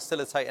 try and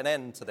facilitate an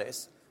end to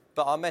this.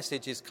 But our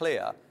message is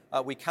clear.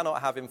 We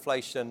cannot have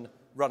inflation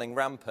running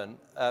rampant.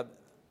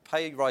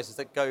 Pay rises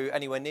that go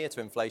anywhere near to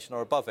inflation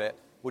or above it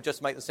will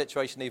just make the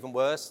situation even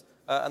worse.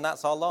 And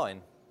that's our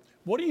line.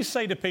 What do you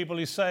say to people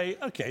who say,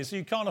 OK, so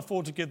you can't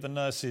afford to give the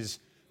nurses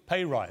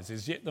pay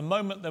rises, yet the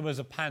moment there was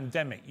a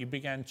pandemic, you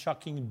began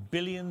chucking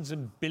billions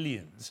and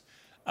billions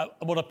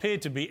what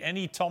appeared to be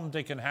any Tom,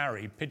 Dick and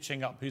Harry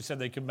pitching up who said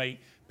they could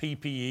make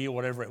PPE or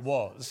whatever it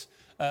was,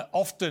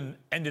 often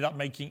ended up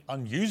making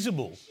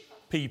unusable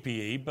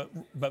PPE,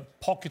 but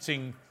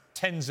pocketing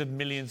tens of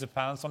millions of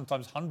pounds,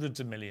 sometimes hundreds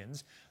of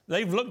millions.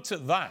 They've looked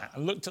at that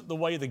and looked at the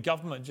way the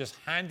government just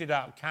handed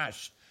out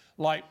cash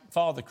like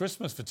Father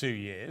Christmas for 2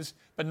 years.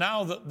 But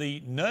now that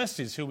the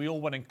nurses, who we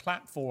all went and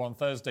clapped for on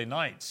Thursday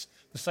nights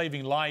for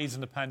saving lives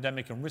in the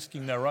pandemic and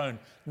risking their own,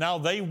 now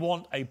they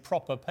want a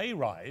proper pay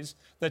rise,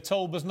 they're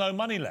told there's no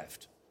money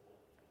left.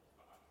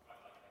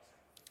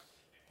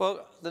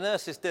 Well, the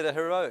nurses did a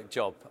heroic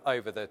job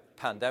over the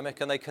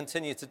pandemic, and they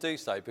continue to do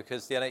so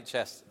because the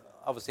NHS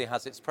obviously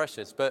has its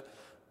pressures. But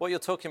what you're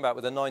talking about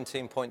with a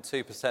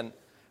 19.2%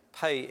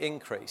 pay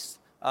increase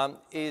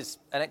is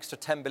an extra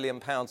 £10 billion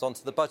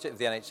onto the budget of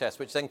the NHS,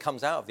 which then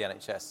comes out of the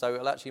NHS. So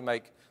it'll actually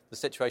make the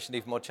situation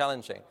even more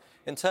challenging.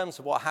 In terms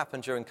of what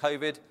happened during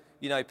COVID,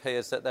 you know,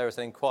 Piers, that there is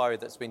an inquiry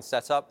that's been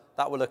set up.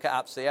 That will look at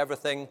absolutely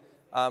everything.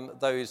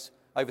 Those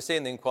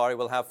overseeing the inquiry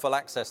will have full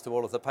access to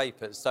all of the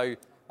papers. So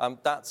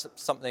that's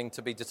something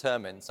to be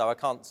determined. So I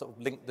can't sort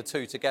of link the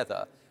two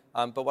together.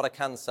 But what I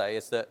can say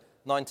is that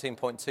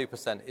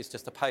 19.2% is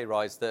just a pay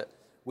rise that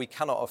we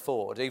cannot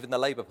afford. Even the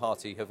Labour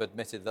Party have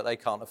admitted that they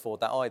can't afford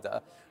that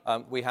either.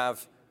 We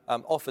have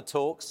offered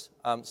talks.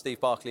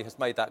 Steve Barclay has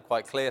made that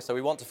quite clear. So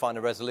we want to find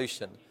a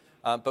resolution.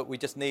 But we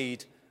just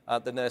need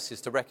the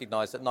nurses to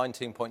recognise that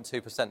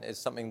 19.2% is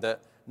something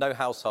that no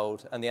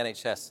household and the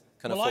NHS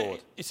can afford.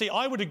 You see,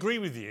 I would agree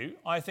with you.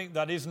 I think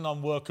that is an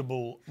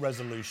unworkable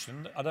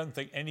resolution. I don't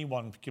think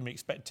anyone can be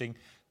expecting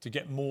to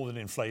get more than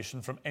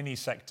inflation from any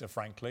sector,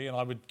 frankly, and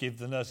I would give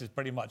the nurses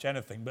pretty much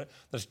anything, but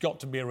there's got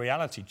to be a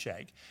reality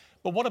check.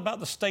 But what about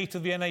the state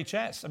of the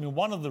NHS? I mean,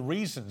 one of the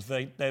reasons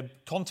they're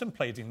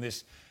contemplating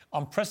this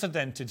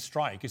unprecedented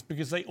strike is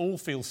because they all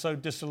feel so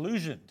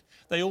disillusioned.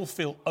 They all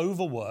feel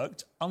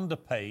overworked,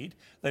 underpaid.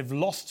 They've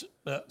lost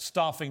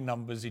staffing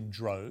numbers in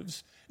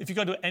droves. If you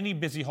go to any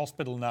busy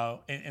hospital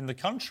now in the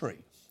country,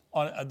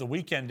 at the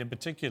weekend in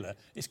particular,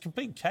 it's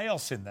complete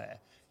chaos in there.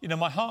 You know,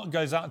 my heart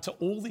goes out to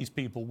all these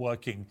people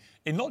working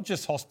in not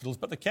just hospitals,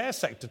 but the care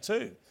sector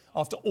too,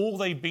 after all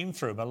they've been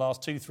through in the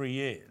last 2-3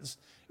 years.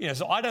 You know,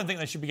 so I don't think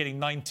they should be getting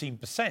 19%,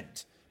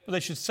 but they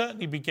should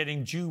certainly be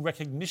getting due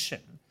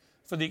recognition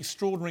for the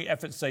extraordinary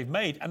efforts they've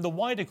made. And the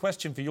wider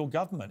question for your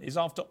government is,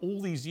 after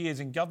all these years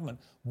in government,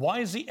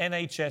 why is the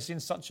NHS in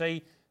such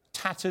a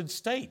tattered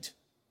state?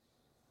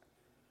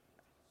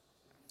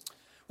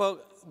 Well,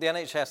 the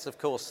NHS, of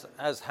course,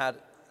 has had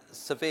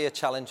severe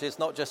challenges,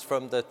 not just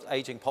from the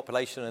ageing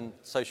population and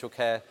social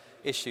care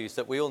issues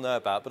that we all know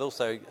about, but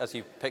also, as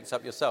you picked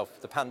up yourself,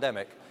 the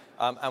pandemic.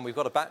 And we've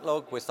got a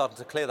backlog. We're starting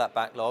to clear that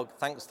backlog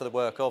thanks to the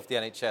work of the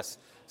NHS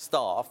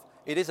staff.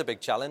 It is a big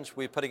challenge.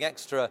 We're putting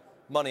extra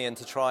money in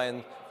to try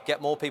and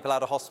get more people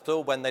out of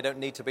hospital when they don't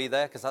need to be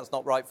there, because that's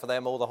not right for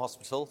them or the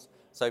hospitals.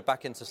 So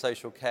back into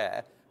social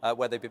care,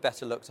 where they'd be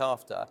better looked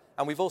after.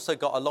 And we've also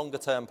got a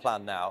longer-term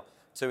plan now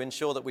to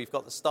ensure that we've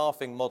got the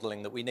staffing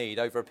modelling that we need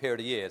over a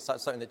period of years.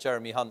 That's something that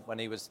Jeremy Hunt, when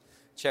he was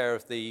chair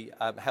of the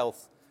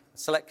Health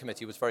Select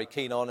Committee, was very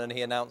keen on, and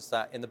he announced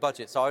that in the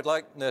budget. So I'd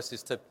like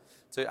nurses to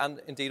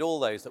and indeed all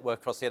those that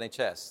work across the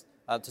NHS,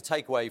 to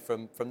take away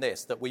from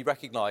this, that we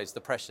recognise the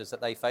pressures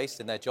that they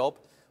face in their job.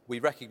 We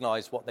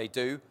recognise what they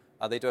do.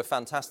 They do a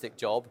fantastic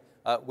job.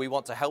 We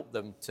want to help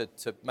them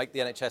to make the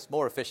NHS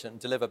more efficient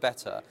and deliver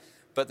better.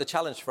 But the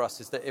challenge for us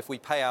is that if we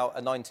pay out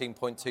a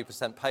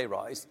 19.2% pay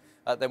rise,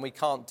 then we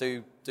can't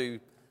do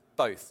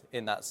both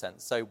in that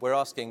sense. So we're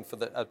asking for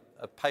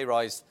a pay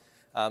rise,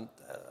 a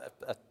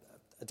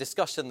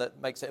discussion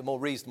that makes it a more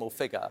reasonable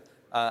figure,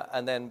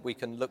 and then we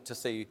can look to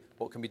see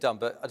what can be done.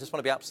 But I just want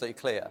to be absolutely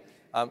clear.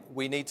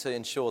 We need to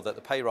ensure that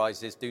the pay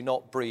rises do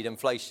not breed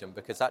inflation,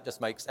 because that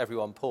just makes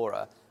everyone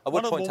poorer. I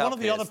would point out, one of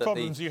the Piers, other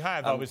problems you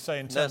have, I would say,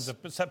 in terms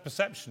of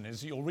perception,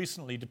 is your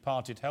recently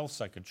departed Health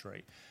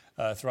Secretary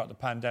throughout the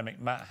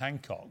pandemic, Matt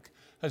Hancock,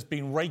 has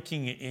been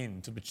raking it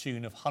in to the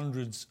tune of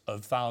hundreds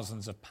of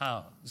thousands of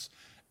pounds,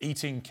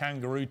 eating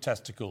kangaroo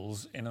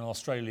testicles in an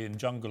Australian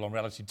jungle on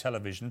reality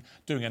television,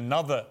 doing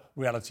another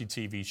reality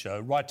TV show,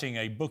 writing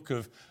a book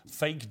of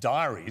fake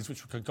diaries,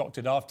 which were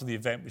concocted after the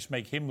event, which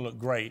make him look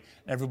great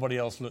and everybody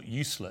else look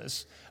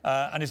useless,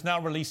 and is now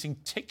releasing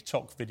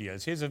TikTok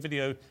videos. Here's a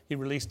video he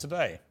released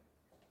today.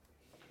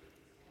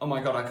 Oh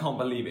my God, I can't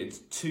believe it. It's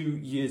 2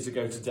 years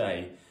ago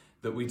today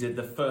that we did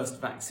the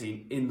first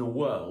vaccine in the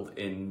world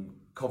in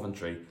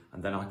Coventry,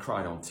 and then I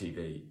cried on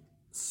TV.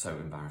 So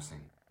embarrassing.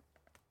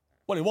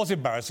 Well, it was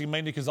embarrassing,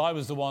 mainly because I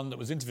was the one that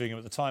was interviewing him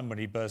at the time when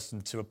he burst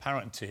into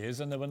apparent tears,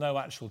 and there were no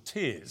actual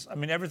tears. I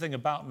mean, everything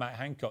about Matt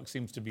Hancock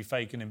seems to be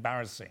fake and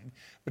embarrassing.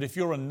 But if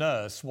you're a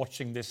nurse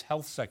watching this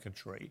health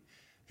secretary,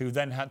 who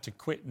then had to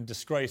quit and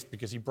disgrace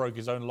because he broke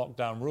his own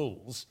lockdown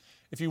rules,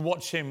 if you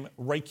watch him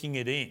raking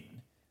it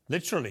in,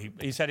 literally,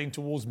 he's heading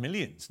towards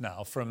millions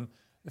now for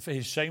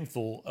his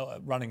shameful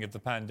running of the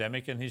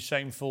pandemic and his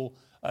shameful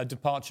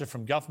departure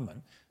from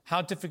government.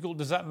 How difficult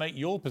does that make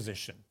your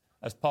position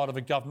as part of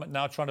a government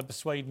now trying to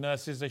persuade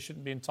nurses they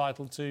shouldn't be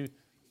entitled to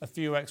a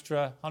few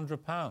extra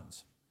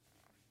 £100?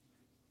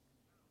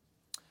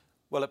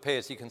 Well, it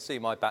appears you can see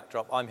my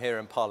backdrop. I'm here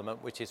in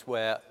Parliament, which is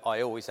where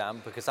I always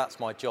am, because that's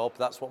my job.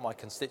 That's what my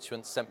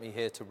constituents sent me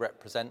here to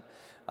represent.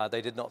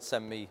 They did not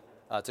send me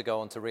to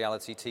go on to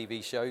reality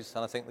TV shows,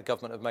 and I think the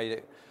government have made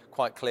it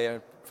quite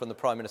clear from the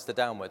Prime Minister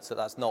downwards that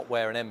that's not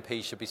where an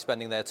MP should be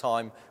spending their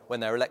time when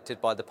they're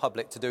elected by the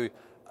public to do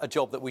a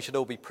job that we should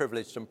all be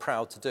privileged and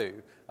proud to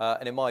do.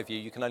 And in my view,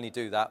 you can only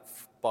do that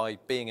by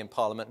being in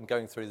Parliament and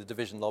going through the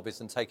division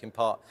lobbies and taking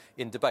part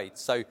in debates.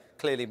 So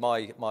clearly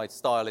my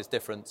style is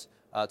different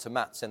to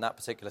Matt's in that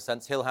particular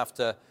sense. He'll have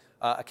to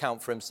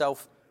account for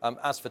himself.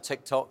 As for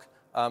TikTok,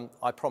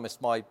 I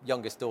promised my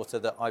youngest daughter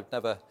that I'd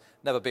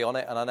never be on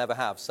it, and I never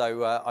have.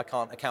 So I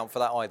can't account for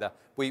that either.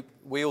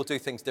 We all do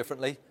things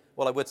differently.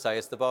 What I would say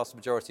is the vast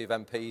majority of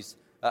MPs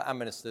and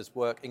ministers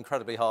work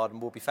incredibly hard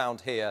and will be found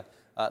here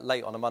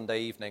late on a Monday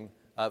evening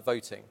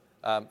voting.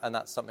 And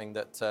that's something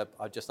that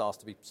I just asked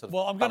to be sort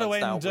of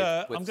balanced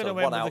out with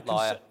one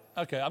outlier.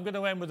 OK, I'm going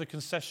to end with a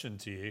concession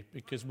to you,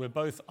 because we're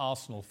both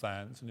Arsenal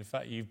fans, and in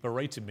fact you've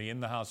berated me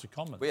in the House of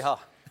Commons. We are.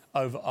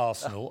 Over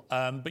Arsenal.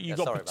 But you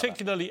got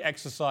particularly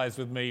exercised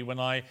with me when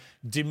I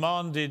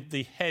demanded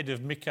the head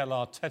of Mikel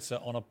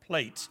Arteta on a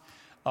plate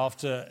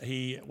after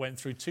he went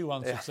through 2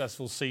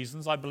 unsuccessful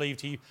seasons. I believed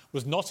he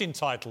was not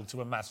entitled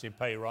to a massive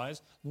pay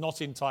rise,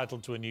 not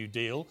entitled to a new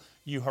deal.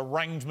 You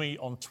harangued me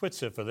on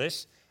Twitter for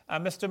this.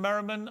 And Mr.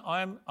 Merriman,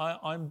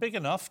 I'm big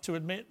enough to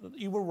admit that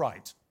you were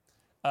right.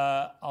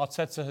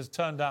 Arteta has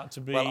turned out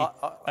to be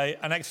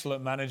an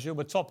excellent manager.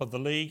 We're top of the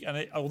league,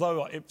 and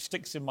although it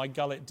sticks in my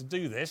gullet to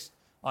do this,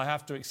 I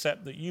have to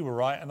accept that you were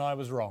right and I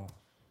was wrong.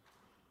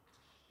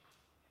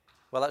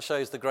 Well, that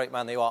shows the great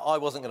man that you are. I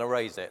wasn't going to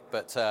raise it,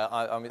 but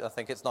I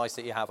think it's nice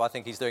that you have. I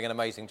think he's doing an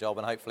amazing job,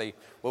 and hopefully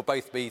we'll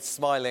both be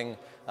smiling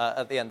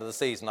at the end of the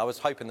season. I was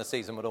hoping the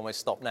season would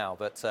almost stop now,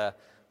 but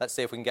let's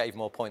see if we can get even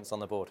more points on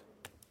the board.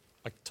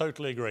 I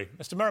totally agree.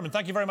 Mr. Merriman,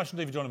 thank you very much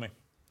indeed for joining me.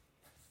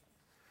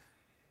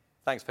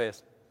 Thanks,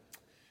 Piers.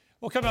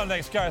 Well, coming up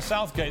next, Gareth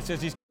Southgate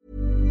says he's...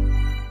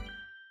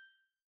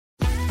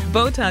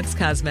 Botox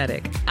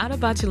Cosmetic, out of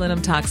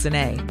botulinum toxin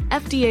A,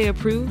 FDA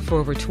approved for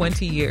over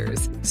 20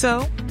 years.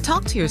 So,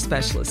 talk to your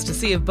specialist to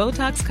see if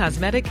Botox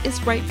Cosmetic is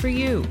right for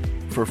you.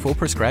 For full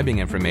prescribing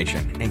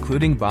information,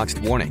 including boxed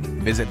warning,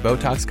 visit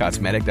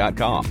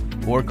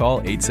BotoxCosmetic.com or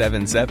call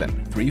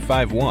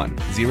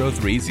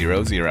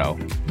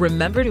 877-351-0300.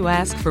 Remember to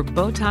ask for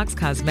Botox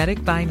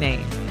Cosmetic by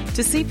name.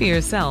 To see for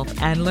yourself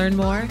and learn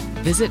more,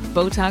 visit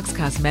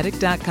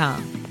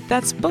BotoxCosmetic.com.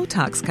 That's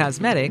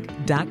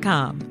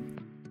BotoxCosmetic.com.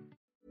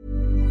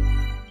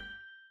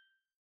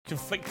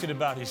 Conflicted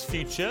about his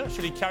future.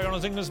 Should he carry on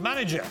as England's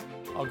manager?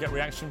 I'll get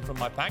reaction from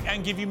my pack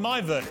and give you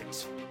my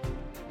verdict.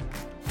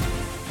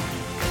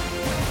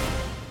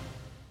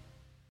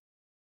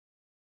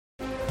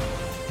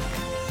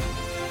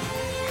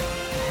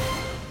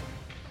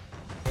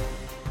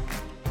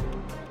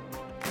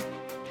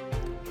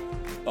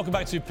 Welcome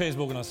back to Piers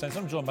Morgan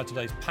Uncensored. I'm joined by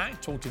today's pack,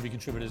 Talk TV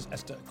contributors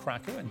Esther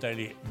Cracker and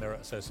Daily Mirror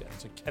associate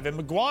editor Kevin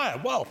Maguire.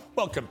 Well,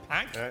 welcome,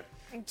 pack.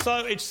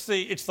 So it's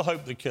the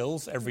hope that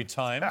kills every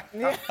time.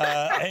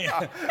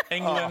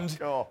 England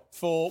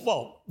for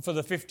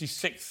the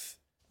 56th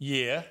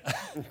year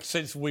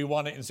since we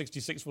won it in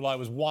 '66 when I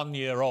was 1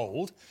 year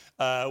old.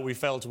 We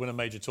failed to win a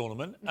major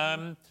tournament.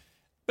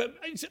 But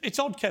it's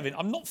odd, Kevin.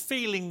 I'm not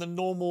feeling the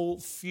normal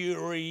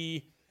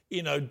fury,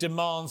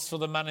 demands for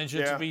the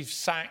manager to be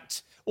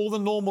sacked. All the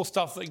normal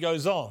stuff that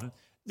goes on,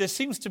 there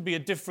seems to be a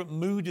different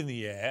mood in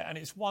the air, and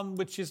it's one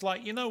which is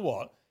like, you know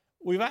what?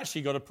 We've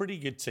actually got a pretty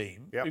good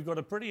team. We've got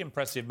a pretty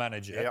impressive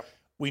manager.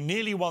 We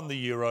nearly won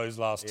the Euros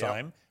last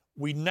time.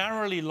 We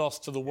narrowly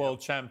lost to the world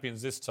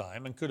champions this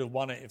time and could have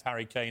won it if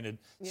Harry Kane had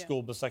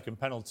scored the second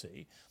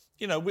penalty.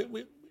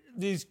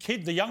 These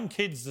kids, the young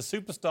kids, the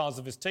superstars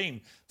of his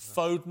team,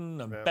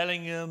 Foden and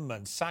Bellingham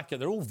and Saka,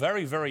 they're all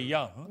very, very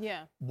young.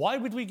 Yeah. Why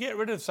would we get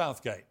rid of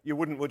Southgate? You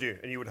wouldn't, would you?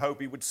 And you would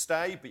hope he would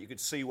stay, but you could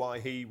see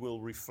why he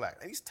will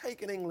reflect. And he's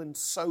taken England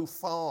so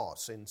far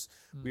since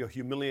we were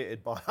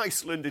humiliated by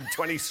Iceland in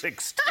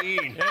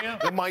 2016,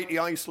 the mighty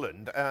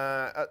Iceland,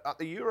 at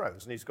the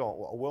Euros. And he's got,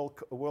 a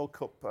World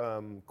Cup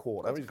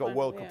quarter, he's got a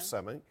World Cup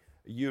semi.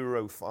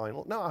 Euro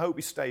final. No, I hope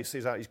he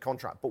stays out his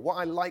contract. But what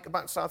I like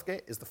about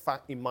Southgate is the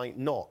fact he might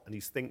not, and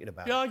he's thinking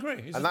about it. Yeah, I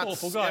agree. He's a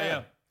thoughtful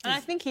guy, And I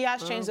think he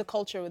has changed the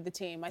culture with the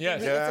team. I think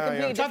Yes. it's a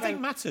completely Which I different...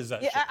 think matters,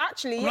 actually. Yeah,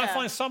 actually, I mean, I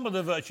find some of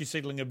the virtue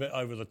signalling a bit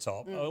over the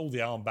top. All the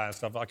armband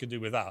stuff I could do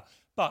without.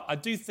 But I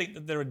do think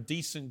that they're a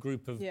decent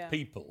group of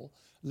people,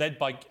 led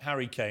by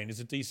Harry Kane, who's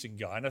a decent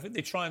guy. And I think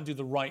they try and do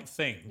the right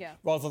thing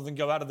rather than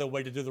go out of their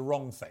way to do the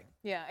wrong thing.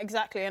 Yeah,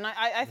 exactly. And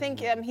I think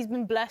he's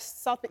been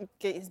blessed.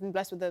 Southgate has been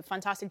blessed with a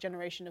fantastic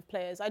generation of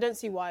players. I don't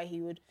see why he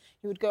would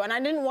go. And I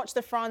didn't watch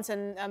the France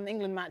and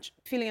England match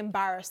feeling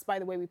embarrassed by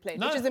the way we played,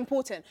 which is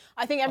important.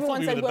 I think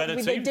everyone said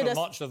they did us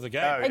much of the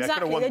game.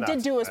 Exactly, they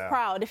did do us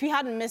proud. If Kane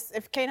hadn't missed, I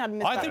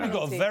think we've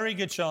got a very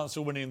good chance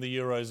of winning the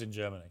Euros in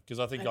Germany because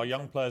I think our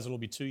young players will all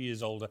be 2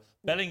 years older.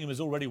 Bellingham is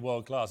already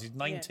world class. He's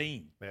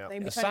 19.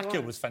 Saka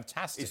was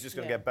fantastic. He's just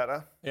going to get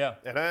better. Yeah.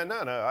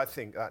 No. I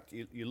think that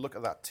you look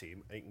at that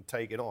team and he can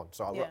take it on.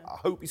 So I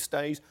hope he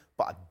stays,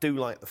 but I do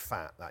like the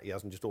fact that he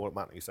hasn't just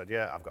automatically said,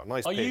 I've got a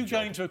nice Are you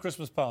going to a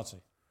Christmas party?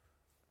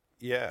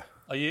 Yeah.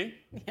 Are you?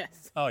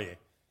 Yes. Are you?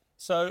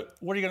 So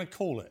what are you going to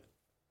call it?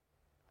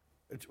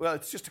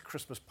 It's just a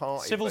Christmas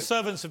party. Civil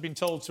servants have been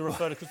told to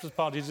refer to Christmas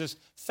parties as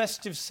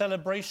festive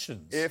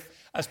celebrations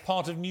as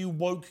part of new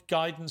woke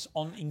guidance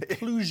on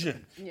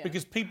inclusion.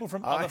 Because people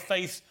from other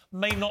faiths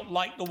may not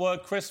like the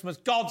word Christmas.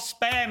 God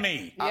spare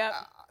me!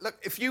 Look,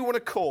 if you want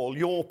to call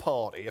your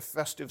party a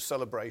festive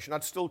celebration,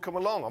 I'd still come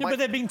along. But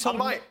they're being told,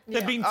 not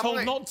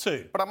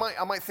to. But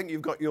I might think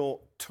you've got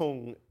your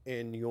tongue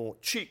in your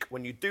cheek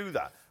when you do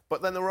that.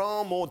 But then there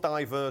are more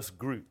diverse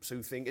groups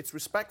who think it's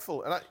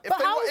respectful. And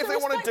if they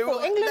want to do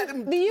it,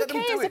 England, the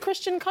UK is a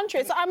Christian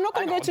country. So I'm not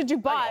going to go to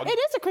Dubai. It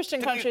is a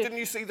Christian country. Didn't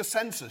you see the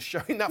census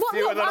showing that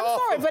fewer than half? I'm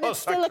sorry, but it's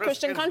still a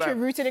Christian country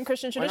rooted in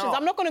Christian traditions.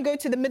 I'm not going to go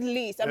to the Middle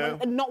East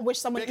and not wish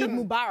someone Eid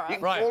Mubarak. You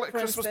can call it a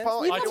Christmas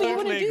party. You probably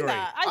wouldn't do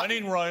that. And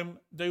in Rome,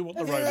 do what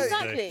the Romans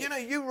do. You know,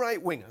 you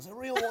right-wingers are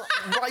real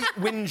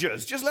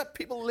right-wingers. Just let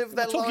people live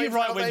their lives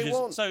how they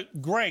want. So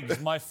Greg's,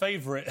 my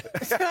favourite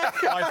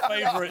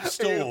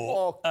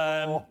store,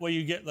 where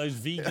you get those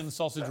vegan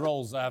sausage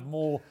rolls that have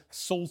more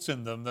salt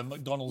in them than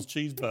McDonald's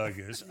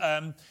cheeseburgers.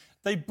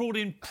 They brought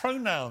in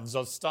pronouns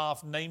on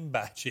staff name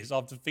badges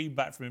after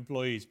feedback from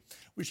employees,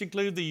 which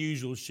include the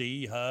usual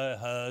she, her,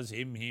 hers,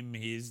 him,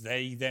 his,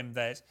 they, them,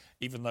 theirs,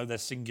 even though they're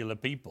singular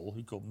people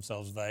who call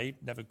themselves they.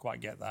 Never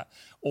quite get that.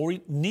 Or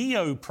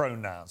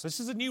neo-pronouns. This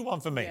is a new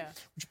one for me,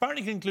 which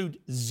apparently can include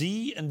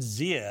Z and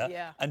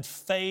Zia and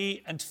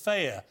Faye and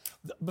Faya.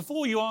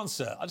 Before you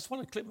answer, I just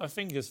want to clip my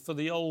fingers for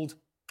the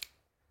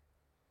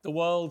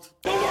world.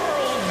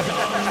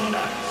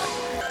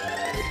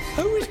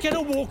 Who is going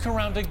to walk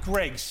around a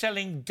Greggs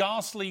selling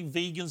ghastly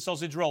vegan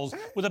sausage rolls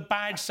with a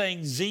badge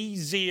saying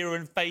Zia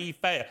and Fay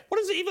Fair? What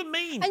does it even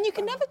mean? And you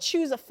can never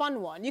choose a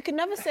fun one. You can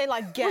never say,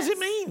 like, guess. What does it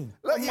mean?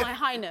 My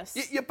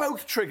Highness. You're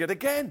both triggered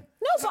again.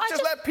 No, but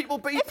just let people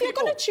be If you're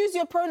going to choose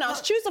your pronouns,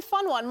 choose a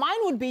fun one. Mine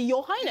would be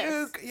Your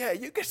Highness.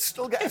 You can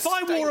still get If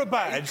I wore a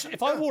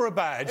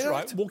badge,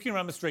 right, walking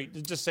around the street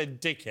that just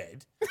said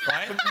dickhead,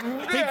 right?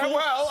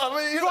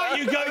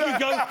 You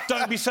go,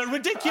 don't be so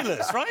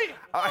ridiculous, right?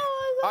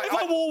 If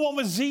I wore one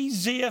with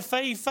Zia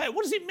Fay Fair,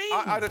 what does it mean?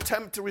 I'd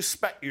attempt to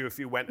respect you if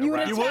you went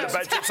around with a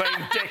badge saying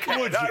dickhead.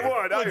 Would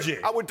you? Would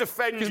you? I would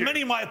defend you. Because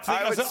many might think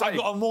I've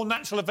got a more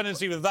natural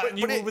affinity with that than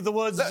you would with the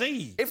word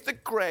Z. If the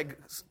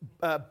Greggs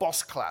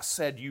boss class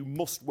said you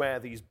must wear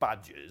these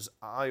badges,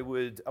 I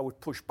would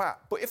push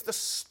back. But if the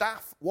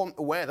staff want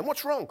to wear them,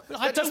 what's wrong?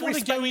 I don't want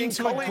to go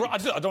into I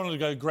don't want to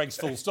go Greggs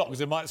full stop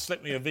because it might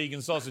slip me a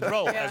vegan sausage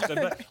roll.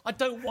 But I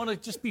don't want to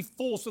just be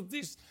forced with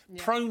this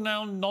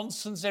pronoun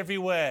nonsense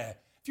everywhere.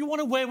 If you want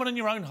to wear one in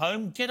your own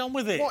home, get on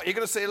with it. What, you're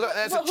going to say, look,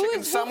 there's a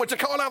chicken sandwich, I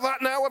can't have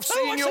that now, I've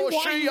seen your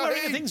she. Why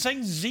anything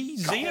saying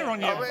Zia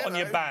on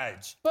your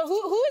badge? But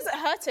who is it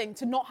hurting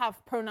to not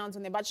have pronouns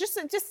on their badge?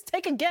 Just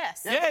take a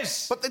guess. Yeah,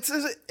 yes. But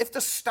if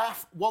the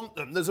staff want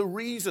them, there's a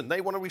reason.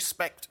 They want to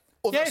respect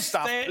other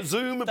staff,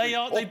 presumably,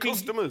 or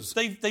customers.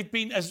 They've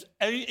been, as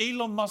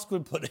Elon Musk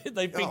would put it,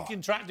 they've been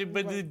contracted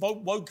with the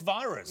woke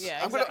virus.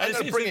 Yeah,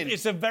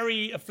 it's a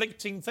very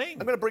afflicting thing.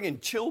 I'm going to bring in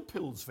chill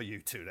pills for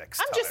you two next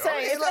time. I'm just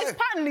saying, it's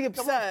patently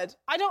absurd.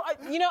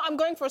 I'm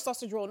going for a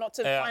sausage roll, not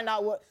to find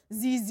out what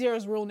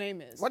Zia's real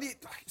name is.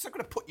 It's not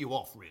going to put you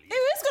off, really. It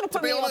is going to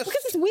put me off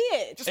because it's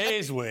weird. It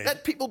is weird.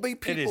 Let people be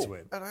people. It is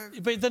weird.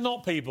 But they're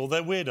not people,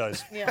 they're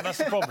weirdos. Yeah. And that's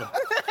the problem.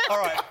 All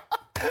right.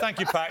 Thank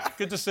you, Pac.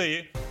 Good to see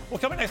you. Well,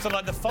 coming next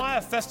tonight, the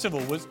Fire Festival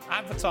was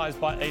advertised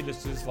by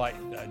A-listers like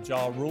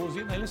Ja Rule. Is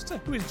he an A-lister?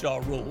 Who is Ja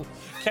Rule?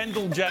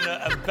 Kendall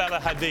Jenner and Bella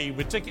Hadid,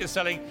 with tickets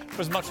selling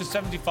for as much as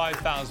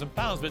 £75,000.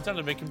 But it turned out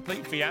to be a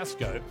complete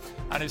fiasco,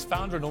 and its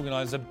founder and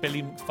organiser,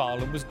 Billy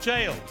McFarland, was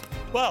jailed.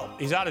 Well,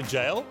 he's out of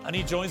jail, and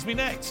he joins me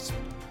next.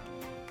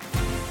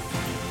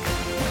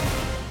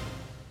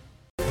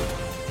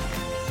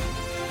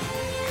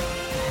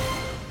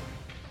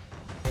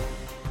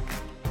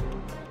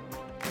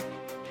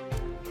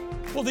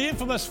 Well, the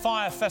infamous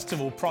Fire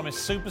Festival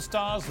promised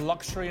superstars,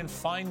 luxury and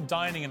fine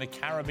dining in a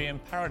Caribbean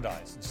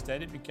paradise.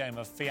 Instead, it became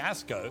a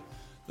fiasco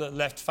that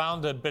left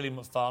founder Billy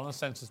McFarland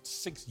sentenced to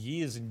 6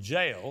 years in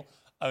jail,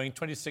 owing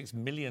 $26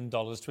 million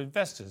to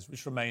investors,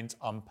 which remains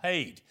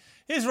unpaid.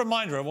 Here's a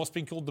reminder of what's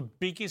been called the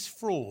biggest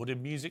fraud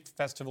in music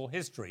festival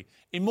history,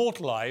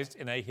 immortalised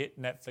in a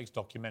hit Netflix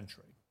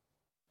documentary.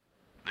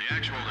 The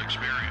actual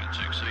experience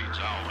exceeds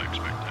all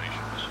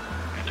expectations.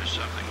 It is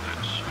something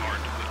that's hard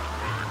to put into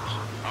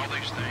words. All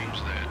these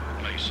things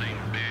that may seem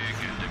big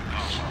and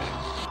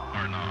impossible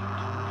are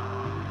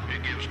not.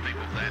 It gives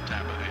people that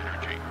type of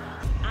energy.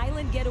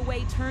 Island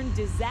getaway turned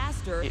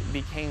disaster. It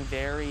became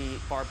very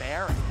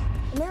barbaric.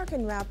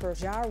 American rapper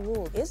Ja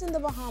Rule is in the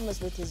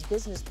Bahamas with his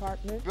business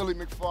partner, Billy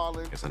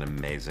McFarland. Is an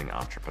amazing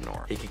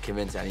entrepreneur. He could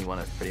convince anyone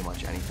of pretty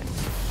much anything.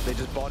 They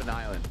just bought an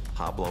island,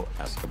 Pablo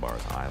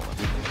Escobar's island.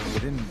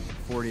 Within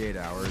 48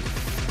 hours,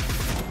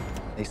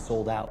 they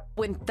sold out.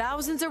 When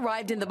thousands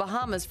arrived in the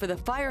Bahamas for the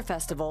Fire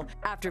Festival,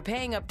 after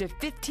paying up to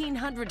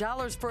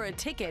 $1,500 for a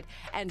ticket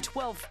and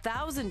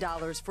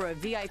 $12,000 for a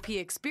VIP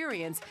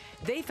experience,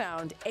 they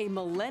found a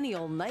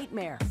millennial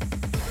nightmare.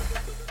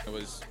 It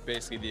was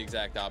basically the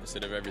exact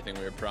opposite of everything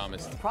we were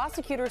promised.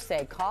 Prosecutors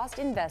say cost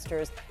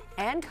investors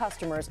and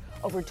customers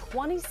over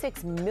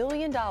 $26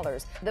 million.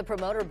 The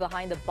promoter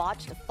behind the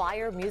botched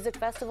Fire Music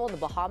Festival in the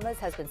Bahamas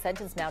has been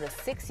sentenced now to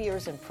 6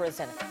 years in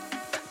prison.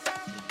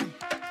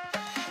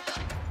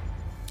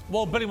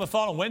 Well, Billy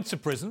McFarland went to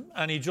prison,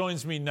 and he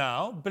joins me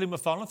now. Billy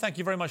McFarland, thank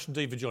you very much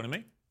indeed for joining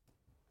me.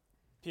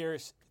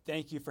 Piers,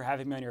 thank you for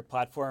having me on your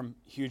platform.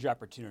 Huge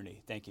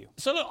opportunity. Thank you.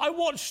 So, look, I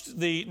watched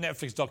the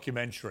Netflix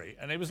documentary,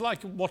 and it was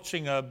like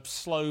watching a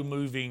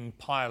slow-moving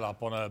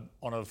pile-up on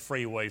a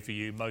freeway for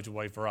you,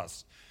 motorway for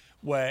us,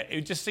 where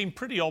it just seemed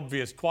pretty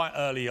obvious quite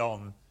early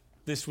on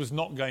this was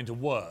not going to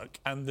work,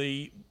 and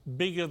the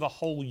bigger the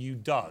hole you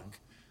dug,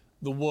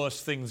 the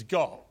worse things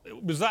got.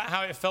 Was that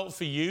how it felt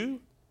for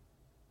you?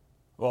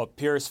 Well,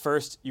 Piers,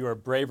 first, you are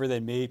braver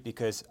than me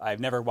because I've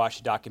never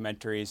watched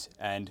documentaries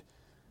and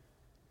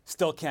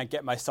still can't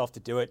get myself to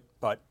do it,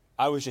 but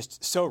I was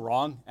just so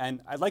wrong. And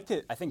I'd like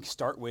to,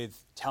 start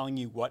with telling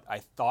you what I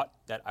thought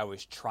that I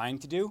was trying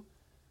to do.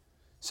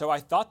 So I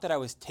thought that I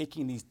was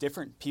taking these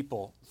different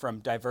people from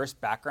diverse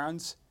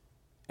backgrounds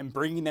and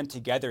bringing them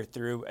together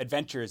through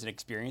adventures and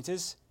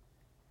experiences.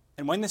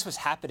 And when this was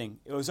happening,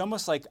 it was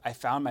almost like I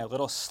found my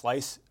little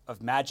slice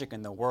of magic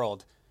in the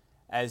world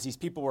as these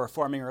people were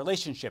forming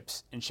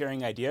relationships and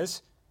sharing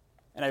ideas.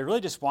 And I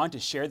really just wanted to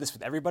share this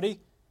with everybody.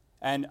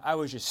 And I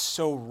was just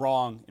so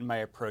wrong in my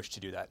approach to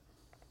do that.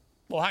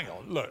 Well, hang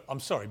on. Look, I'm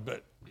sorry,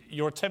 but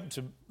your attempt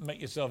to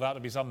make yourself out to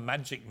be some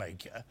magic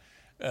maker,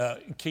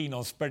 keen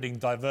on spreading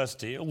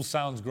diversity, it all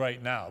sounds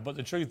great now. But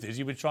the truth is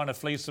you were trying to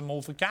fleece them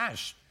all for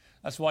cash.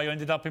 That's why you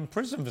ended up in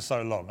prison for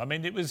so long. I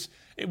mean, it was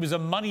a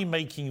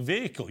money-making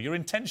vehicle. Your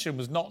intention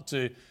was not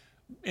to,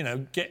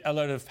 get a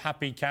load of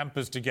happy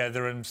campers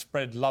together and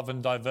spread love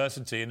and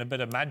diversity and a bit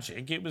of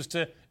magic. It was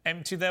to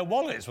empty their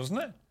wallets, wasn't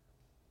it?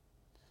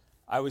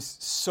 I was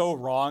so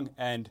wrong,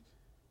 and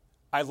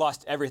I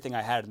lost everything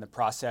I had in the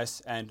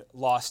process and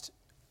lost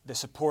the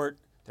support,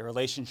 the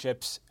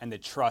relationships, and the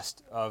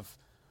trust of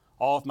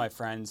all of my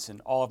friends and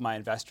all of my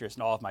investors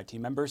and all of my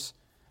team members.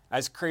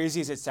 As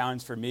crazy as it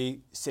sounds for me,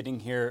 sitting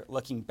here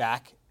looking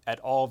back at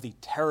all the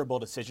terrible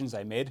decisions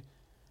I made,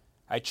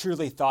 I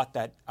truly thought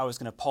that I was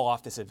going to pull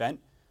off this event.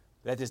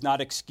 That does not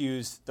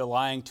excuse the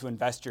lying to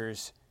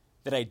investors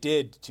that I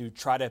did to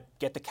try to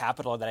get the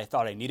capital that I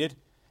thought I needed.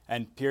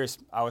 And Piers,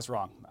 I was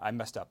wrong. I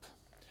messed up.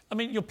 I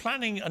mean, you're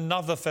planning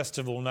another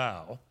festival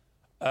now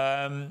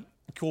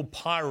called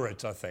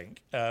Pirate, I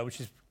think, which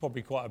is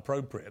probably quite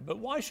appropriate. But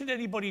why should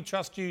anybody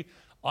trust you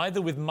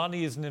either with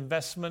money as an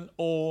investment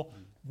or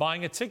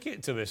buying a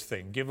ticket to this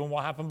thing, given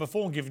what happened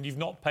before, given you've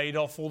not paid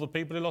off all the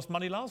people who lost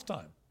money last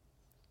time?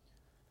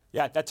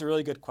 Yeah, that's a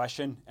really good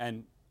question.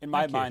 And in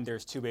my mind,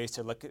 there's two ways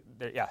to look at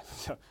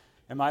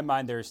in my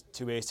mind, there's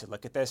two ways to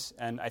look at this.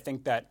 And I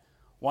think that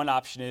one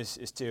option is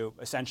to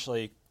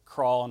essentially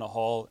crawl in a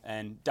hole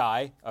and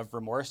die of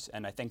remorse.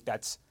 And I think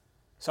that's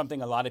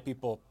something a lot of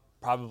people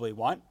probably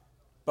want.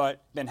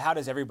 But then how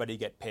does everybody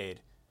get paid?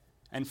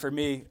 And for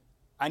me,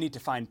 I need to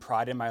find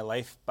pride in my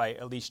life by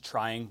at least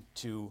trying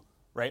to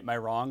right my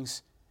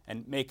wrongs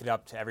and make it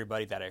up to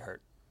everybody that I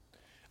hurt.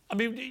 I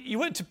mean, you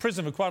went to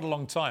prison for quite a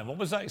long time. What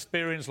was that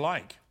experience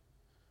like?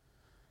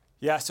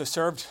 Yeah, so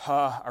served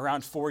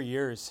around 4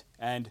 years,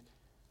 and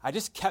I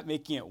just kept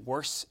making it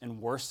worse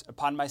and worse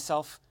upon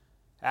myself.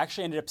 I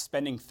actually ended up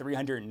spending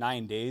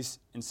 309 days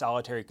in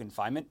solitary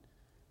confinement.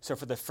 So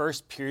for the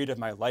first period of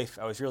my life,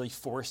 I was really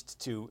forced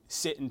to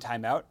sit in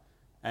timeout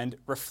and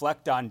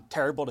reflect on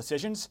terrible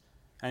decisions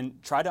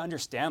and try to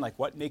understand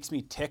what makes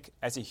me tick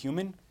as a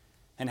human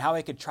and how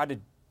I could try to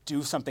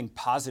do something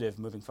positive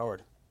moving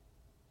forward.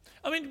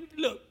 I mean,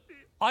 look,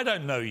 I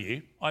don't know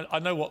you. I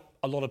know what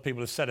a lot of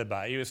people have said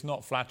about you. It's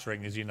not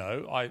flattering, as you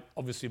know. I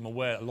obviously am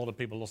aware a lot of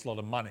people lost a lot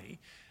of money,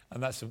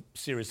 and that's a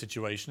serious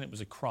situation. It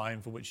was a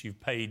crime for which you've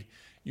paid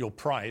your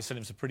price, and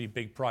it was a pretty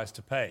big price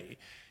to pay.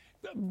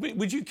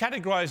 Would you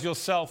categorise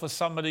yourself as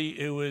somebody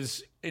who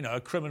was,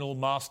 a criminal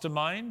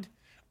mastermind,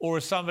 or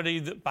as somebody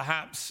that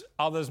perhaps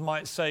others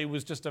might say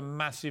was just a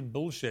massive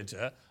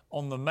bullshitter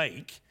on the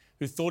make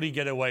who thought he'd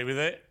get away with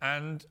it,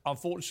 and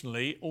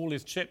unfortunately all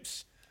his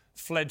chips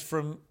fled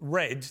from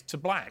red to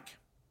black?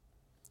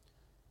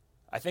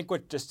 I think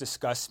what just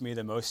disgusts me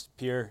the most,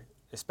 Pierre,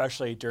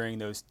 especially during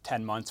those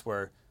 10 months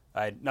where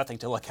I had nothing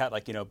to look at,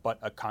 but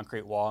a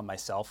concrete wall and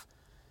myself,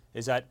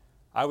 is that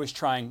I was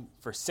trying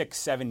for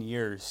 6-7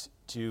 years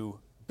to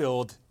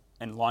build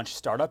and launch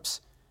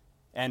startups,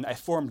 and I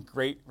formed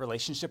great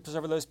relationships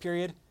over those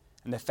period.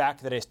 And the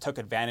fact that I took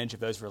advantage of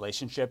those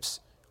relationships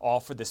all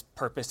for this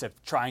purpose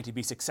of trying to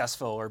be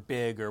successful or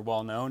big or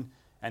well-known,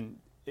 and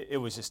it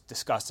was just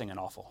disgusting and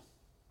awful.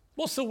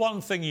 What's the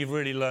one thing you've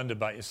really learned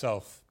about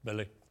yourself,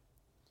 Billy?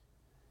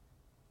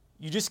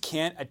 You just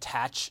can't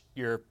attach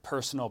your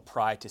personal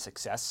pride to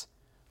success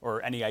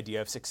or any idea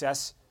of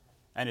success.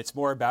 And it's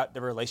more about the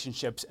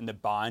relationships and the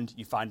bond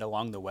you find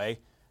along the way.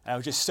 And I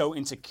was just so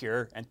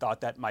insecure and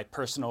thought that my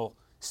personal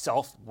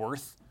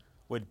self-worth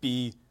would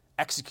be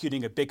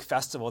executing a big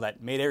festival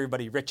that made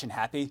everybody rich and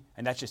happy.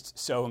 And that's just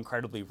so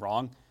incredibly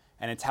wrong.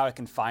 And it's how I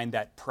can find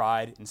that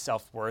pride and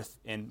self-worth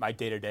in my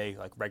day-to-day,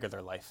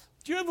 regular life.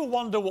 Do you ever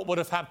wonder what would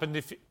have happened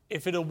if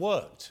it had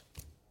worked?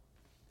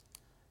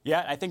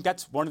 Yeah, I think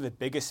that's one of the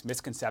biggest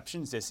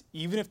misconceptions is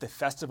even if the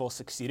festival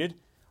succeeded,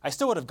 I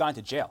still would have gone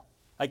to jail.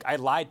 I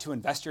lied to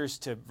investors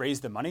to raise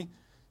the money.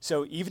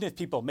 So even if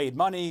people made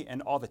money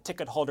and all the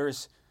ticket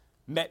holders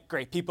met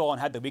great people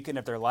and had the weekend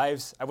of their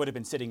lives, I would have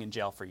been sitting in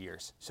jail for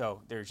years.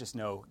 So there's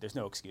no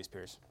excuse,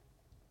 Piers.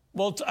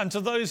 Well, and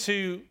to those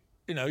who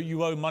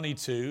you owe money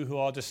to, who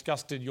are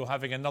disgusted you're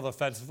having another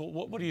festival,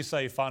 what do you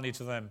say finally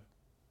to them?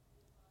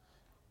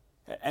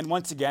 And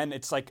once again,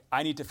 it's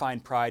I need to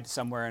find pride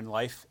somewhere in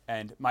life.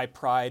 And my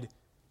pride,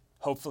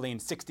 hopefully in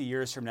 60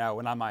 years from now,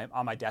 when I'm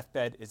on my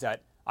deathbed, is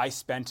that I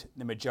spent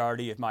the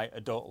majority of my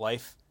adult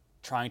life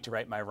trying to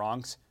right my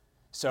wrongs.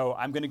 So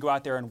I'm going to go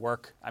out there and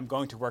work. I'm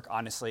going to work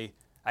honestly.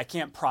 I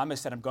can't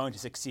promise that I'm going to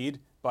succeed,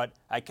 but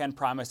I can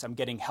promise I'm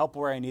getting help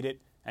where I need it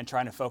and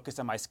trying to focus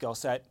on my skill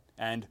set.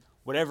 And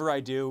whatever I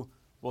do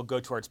will go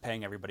towards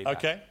paying everybody back.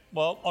 Okay.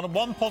 Well, on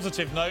one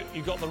positive note,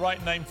 you got the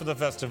right name for the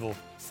festival,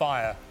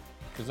 Fire,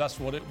 because that's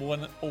what it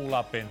went all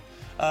up in.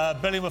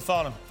 Billy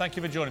McFarland, thank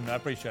you for joining me. I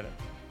appreciate it.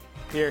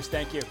 Piers,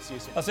 thank you. See you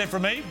soon. That's it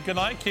from me. Good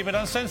night. Keep it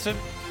uncensored.